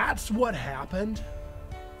 That's what happened?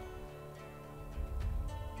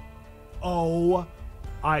 Oh,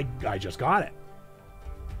 I just got it.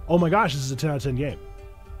 Oh my gosh, this is a 10 out of 10 game.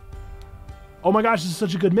 Oh my gosh, this is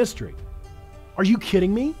such a good mystery. Are you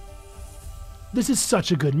kidding me? This is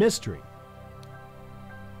such a good mystery.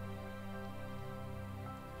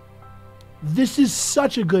 This is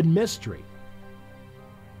such a good mystery.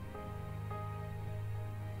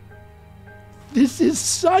 This is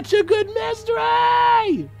such a good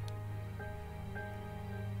mystery!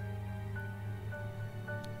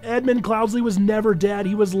 Edmund Cloudsley was never dead.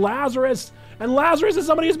 He was Lazarus. And Lazarus is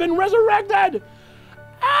somebody who's been resurrected.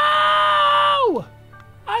 Ow!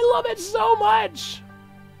 I love it so much.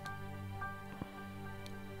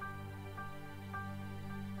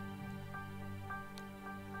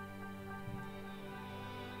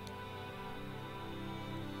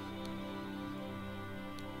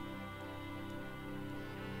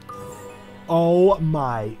 Oh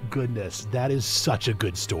my goodness. That is such a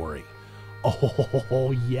good story.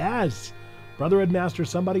 Oh, yes. Brotherhood Master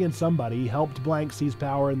Somebody and Somebody helped Blank seize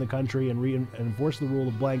power in the country and enforce the rule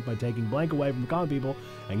of Blank by taking Blank away from the common people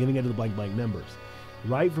and giving it to the Blank Blank members.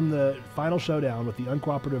 Right from the final showdown with the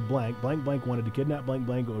uncooperative Blank, Blank Blank wanted to kidnap Blank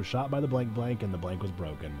Blank, but was shot by the Blank Blank, and the Blank was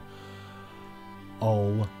broken.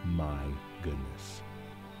 Oh my goodness.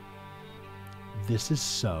 This is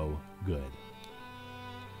so good.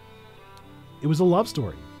 It was a love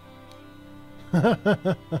story.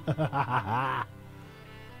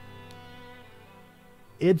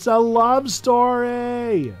 It's a love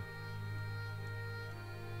story.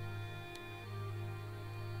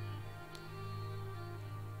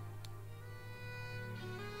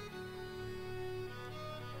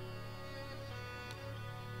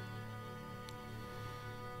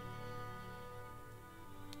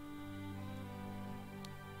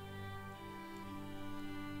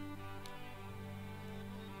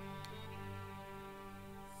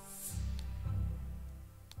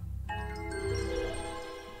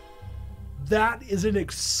 That is an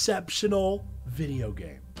exceptional video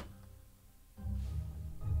game.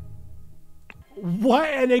 What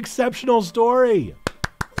an exceptional story.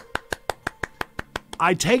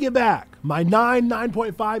 I take it back. My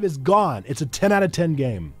 9.5 is gone. It's a 10 out of 10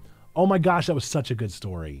 game. Oh my gosh, that was such a good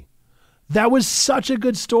story. That was such a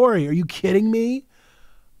good story. Are you kidding me?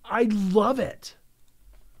 I love it.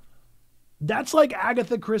 That's like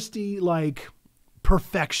Agatha Christie, like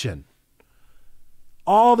perfection.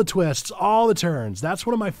 All the twists, all the turns. That's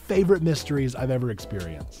one of my favorite mysteries I've ever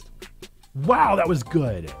experienced. Wow, that was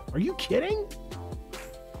good. Are you kidding?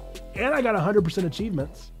 And I got 100%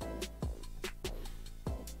 achievements.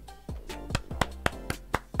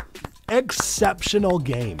 Exceptional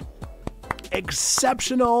game.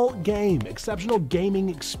 Exceptional game. Exceptional gaming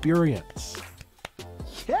experience.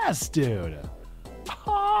 Yes, dude.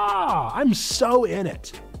 Ah, I'm so in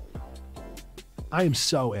it. I am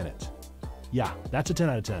so in it. Yeah, that's a 10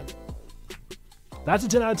 out of 10. That's a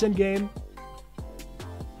 10 out of 10 game.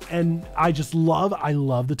 And I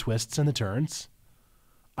love the twists and the turns.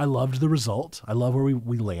 I loved the result. I love where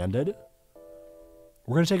we landed.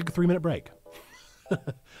 We're going to take a 3-minute break. We're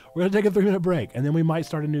going to take a 3-minute break, and then we might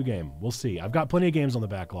start a new game. We'll see. I've got plenty of games on the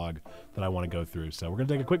backlog that I want to go through. So we're going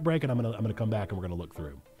to take a quick break, and I'm going to come back, and we're going to look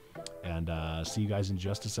through. And see you guys in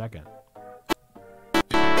just a second.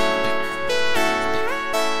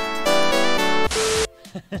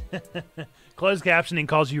 Closed captioning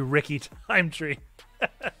calls you Ricky Time Tree.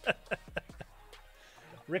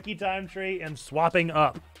 Ricky Time Tree and swapping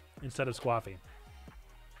up instead of squaffing.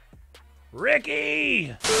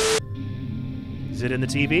 Ricky! Is it in the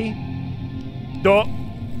TV? Oh.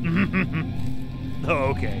 Oh,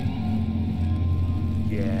 okay.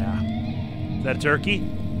 Yeah. Is that a turkey?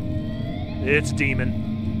 It's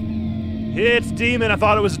Demon. It's Demon. I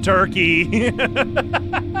thought it was a turkey.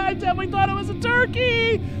 I definitely thought it was a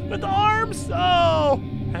turkey with the arms. Oh,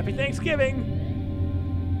 happy Thanksgiving.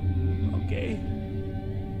 Okay.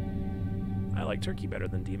 I like turkey better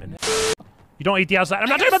than Demon. You don't eat the outside. I'm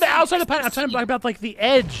not talking about the outside of the pineapple. I'm talking about like the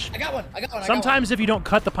edge. I got one. Sometimes if you don't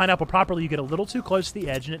cut the pineapple properly, you get a little too close to the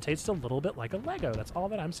edge and it tastes a little bit like a Lego. That's all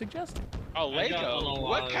that I'm suggesting. A Lego?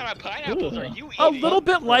 What kind of pineapples are you eating? A little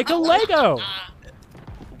bit like a Lego.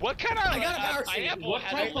 What kind of pineapple What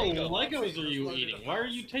has type a Lego? of Legos are you eating? Why are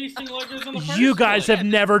you tasting Legos in the first You guys place? have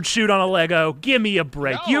never chewed on a Lego. Give me a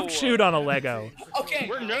break. No. You've chewed on a Lego. Okay,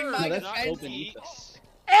 We're in nerds, my not defense- geeks.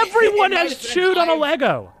 Everyone in my has defense, chewed on a I've-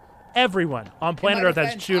 Lego. Everyone on planet in my Earth has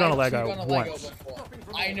defense, chewed on a I've Lego chewed on a Lego once. before.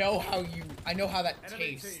 I know how that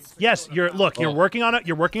tastes. Yes, you're working on it.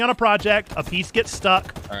 You're working on a project. A piece gets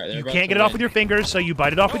stuck. Alright, they're You about can't to get it off win. with your fingers, so you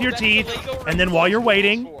bite it off with your that's the teeth. Lego And then while you're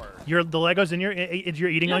waiting, removal tool is the Lego's in your you're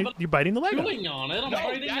eating Yeah, on, but you're biting the Lego. Chewing on it, I'm No,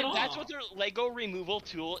 biting it off. that's what their Lego removal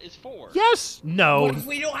tool is for. Yes. No. What if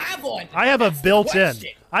we don't have one? I have a That's the built-in.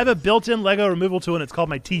 question. I have a built-in Lego removal tool, and it's called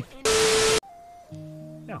my teeth.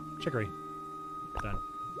 Yeah, chicory. Done.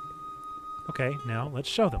 Okay, now let's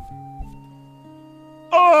show them.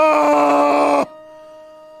 Oh!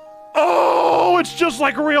 Oh, it's just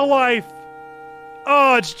like real life.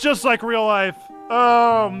 Oh, it's just like real life.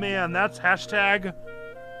 Oh man, that's hashtag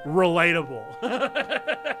relatable.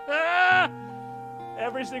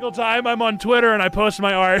 Every single time I'm on Twitter and I post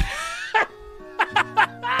my art.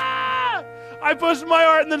 I post my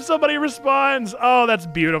art and then somebody responds. Oh, that's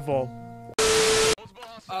beautiful.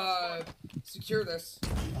 Secure this.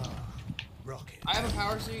 I have a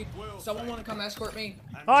power seed. Someone want to come escort me?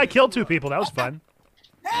 Oh, I killed 2 people. That was fun.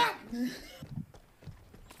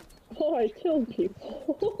 Oh, I killed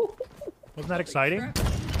people. Wasn't that exciting?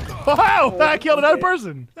 Oh, I killed another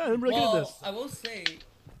person. Yeah, I'm really good at this. I will say,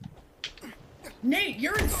 Nate,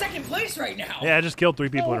 you're in second place right now. Yeah, I just killed 3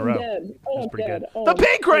 people in a I'm row. dead. Oh, That's I'm pretty dead. good. Oh, The I'm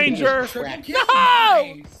Pink so dead. Ranger! Triple kill.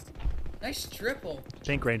 No! Nice. Nice triple.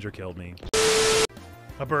 Pink Ranger killed me.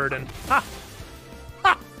 A burden. Ha!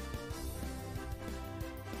 Ha!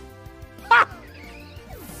 Ha!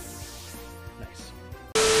 Nice.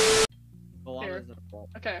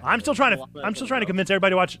 Okay. I'm still trying to convince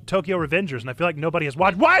everybody to watch Tokyo Revengers, and I feel like nobody has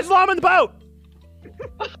watched. Why is Llama in the boat?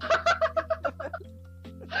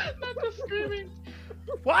 Not the screaming.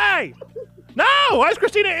 Why? No! Why is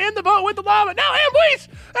Christina in the boat with the llama? No, please!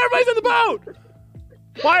 Everybody's in the boat!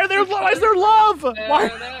 Why is there love?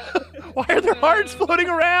 Why are there hearts floating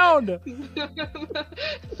around?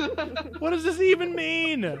 What does this even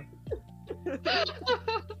mean?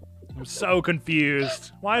 I'm so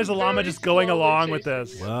confused. Why is the llama just going along with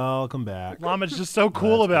this? Welcome back. Llama's just so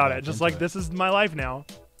cool Let's go about back it. Just into like, it. this is my life now.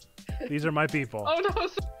 These are my people. Oh no.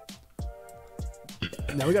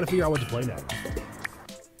 Now we got to figure out what to play next.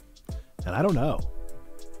 And I don't know.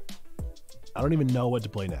 I don't even know what to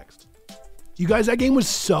play next. You guys, that game was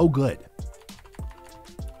so good.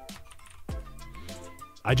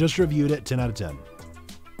 I just reviewed it, 10 out of 10.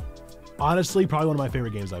 Honestly, probably one of my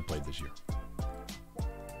favorite games I've played this year.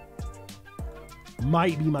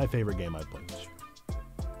 Might be my favorite game I've played this year.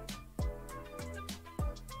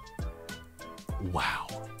 Wow.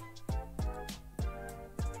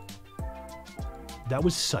 That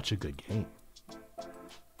was such a good game.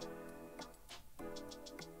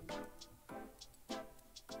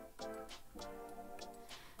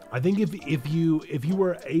 I think if you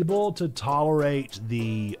were able to tolerate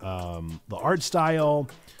the art style,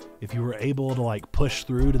 if you were able to like push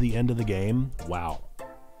through to the end of the game, wow.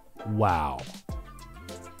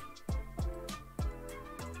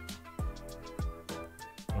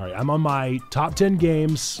 All right, I'm on my top 10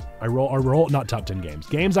 games. Not top 10 games.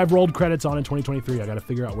 Games I've rolled credits on in 2023. I got to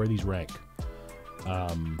figure out where these rank. I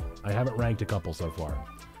haven't ranked a couple so far.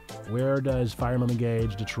 Where does Fire Emblem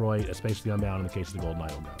Engage, Detroit, A Space for the Unbound, in the Case of the Golden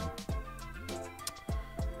Idol go?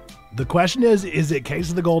 The question is it Case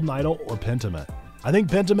of the Golden Idol or Pentiment? I think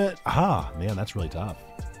Pentiment, man, that's really tough.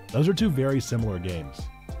 Those are two very similar games.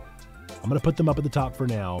 I'm going to put them up at the top for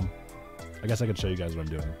now. I guess I could show you guys what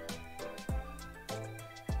I'm doing.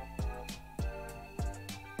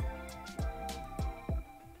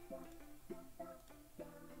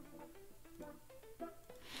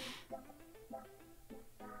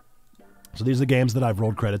 So these are the games that I've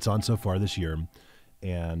rolled credits on so far this year,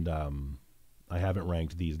 and I haven't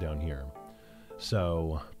ranked these down here.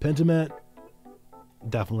 So Pentiment,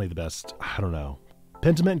 definitely the best. I don't know.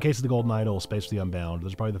 Pentiment, Case of the Golden Idol, Space for the Unbound.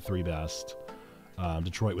 Those are probably the three best.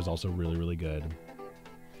 Detroit was also really, really good.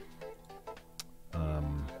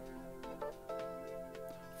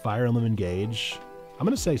 Fire Emblem Engage. I'm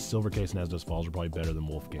going to say Silver Case and Asdos Falls are probably better than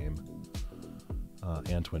Wolf Game.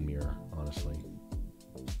 And Twin Mirror, honestly.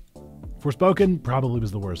 Forspoken probably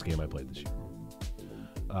was the worst game I played this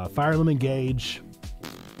year. Fire Emblem Engage.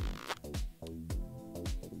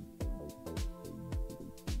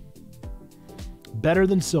 Better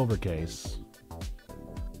than Silver Case.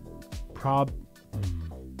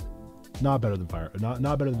 Not better than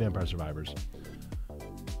not better than Vampire Survivors.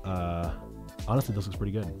 Honestly, this looks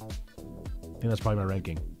pretty good. I think that's probably my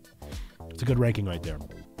ranking. It's a good ranking right there.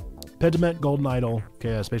 Pentiment, Golden Idol,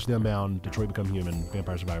 Space for the Unbound, Detroit Become Human,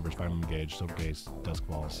 Vampire Survivors, Fire Emblem Engage, Silver Case, Dusk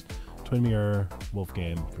Falls, Twin Mirror, Wolf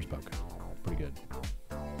Game, Forspoken. Pretty good.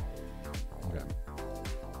 Okay.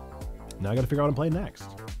 Now I got to figure out what I'm playing next.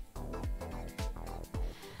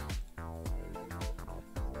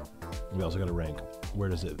 We also got to rank. Where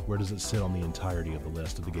does it sit on the entirety of the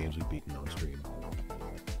list of the games we've beaten on stream?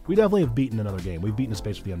 We definitely have beaten another game. We've beaten A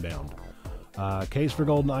Space for the Unbound. Case for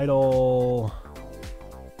Golden Idol.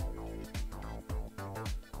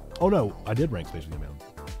 Oh no, I did rank Space for the Unbound.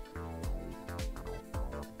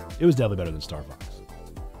 It was definitely better than Star Fox.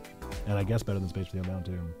 And I guess better than Space for the Unbound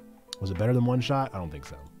too. Was it better than One Shot? I don't think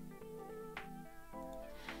so.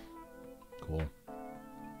 Cool.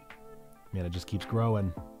 Man, it just keeps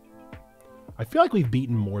growing. I feel like we've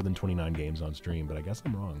beaten more than 29 games on stream, but I guess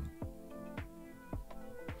I'm wrong.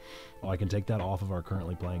 Oh, I can take that off of our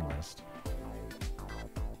currently playing list.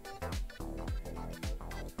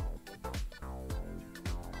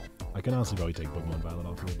 I can honestly probably take Pokemon Violet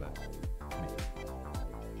off here, but...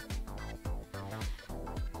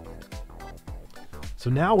 So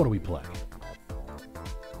now what do we play?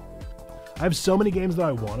 I have so many games that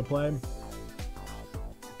I want to play.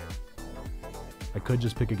 I could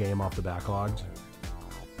just pick a game off the backlogged.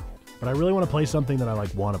 But I really want to play something that I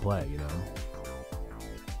want to play, you know?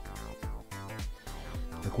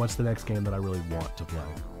 Like, what's the next game that I really want to play?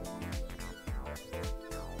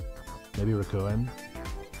 Maybe Raccoon?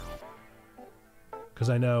 Because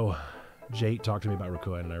I know Jate talked to me about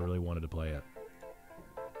Raccoon and I really wanted to play it.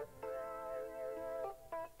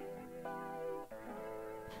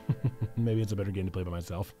 Maybe it's a better game to play by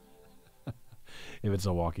myself. If it's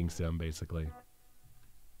a walking sim, basically.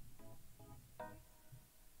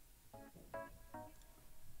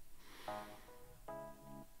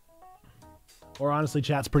 Or honestly,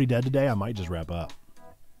 chat's pretty dead today. I might just wrap up.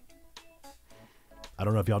 I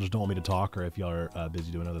don't know if y'all just don't want me to talk or if y'all are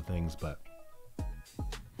busy doing other things, but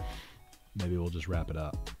maybe we'll just wrap it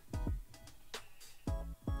up.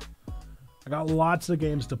 I got lots of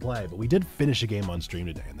games to play, but we did finish a game on stream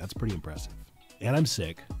today, and that's pretty impressive. And I'm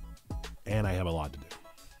sick, and I have a lot to do.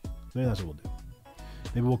 Maybe that's what we'll do.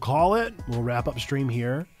 Maybe we'll call it. We'll wrap up stream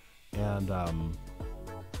here, and I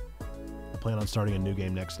plan on starting a new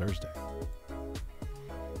game next Thursday.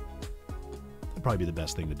 That'd probably be the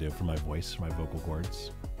best thing to do for my voice, for my vocal cords.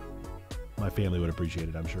 My family would appreciate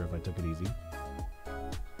it, I'm sure, if I took it easy.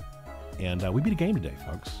 And we beat a game today,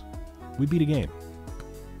 folks. We beat a game.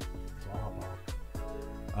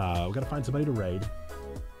 We gotta find somebody to raid.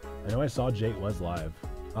 I know I saw Jate was live.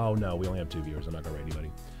 Oh no, we only have 2 viewers. I'm not gonna raid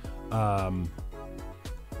anybody.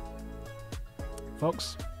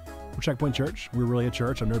 Folks, we're Checkpoint Church. We're really a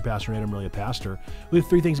church. I'm Nerd Pastor Nate. I'm really a pastor. We have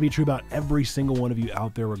 3 things to be true about every single one of you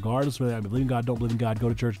out there, regardless of whether I believe in God, don't believe in God, go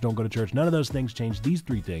to church, don't go to church. None of those things change these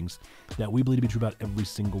 3 things that we believe to be true about every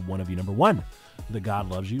single one of you. Number 1, that God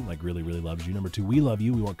loves you, like really, really loves you. Number 2, we love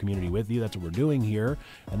you. We want community with you. That's what we're doing here.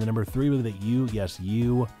 And then number 3, that you, yes,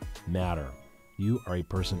 you matter. You are a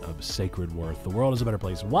person of sacred worth. The world is a better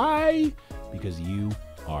place. Why? Because you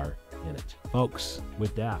are in it. Folks,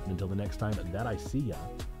 with that, until the next time that I see ya,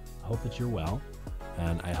 I hope that you're well,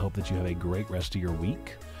 and I hope that you have a great rest of your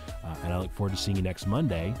week. And I look forward to seeing you next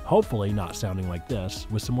Monday, hopefully not sounding like this,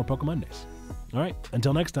 with some more Pokemondays. All right,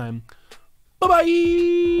 until next time,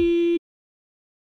 bye-bye!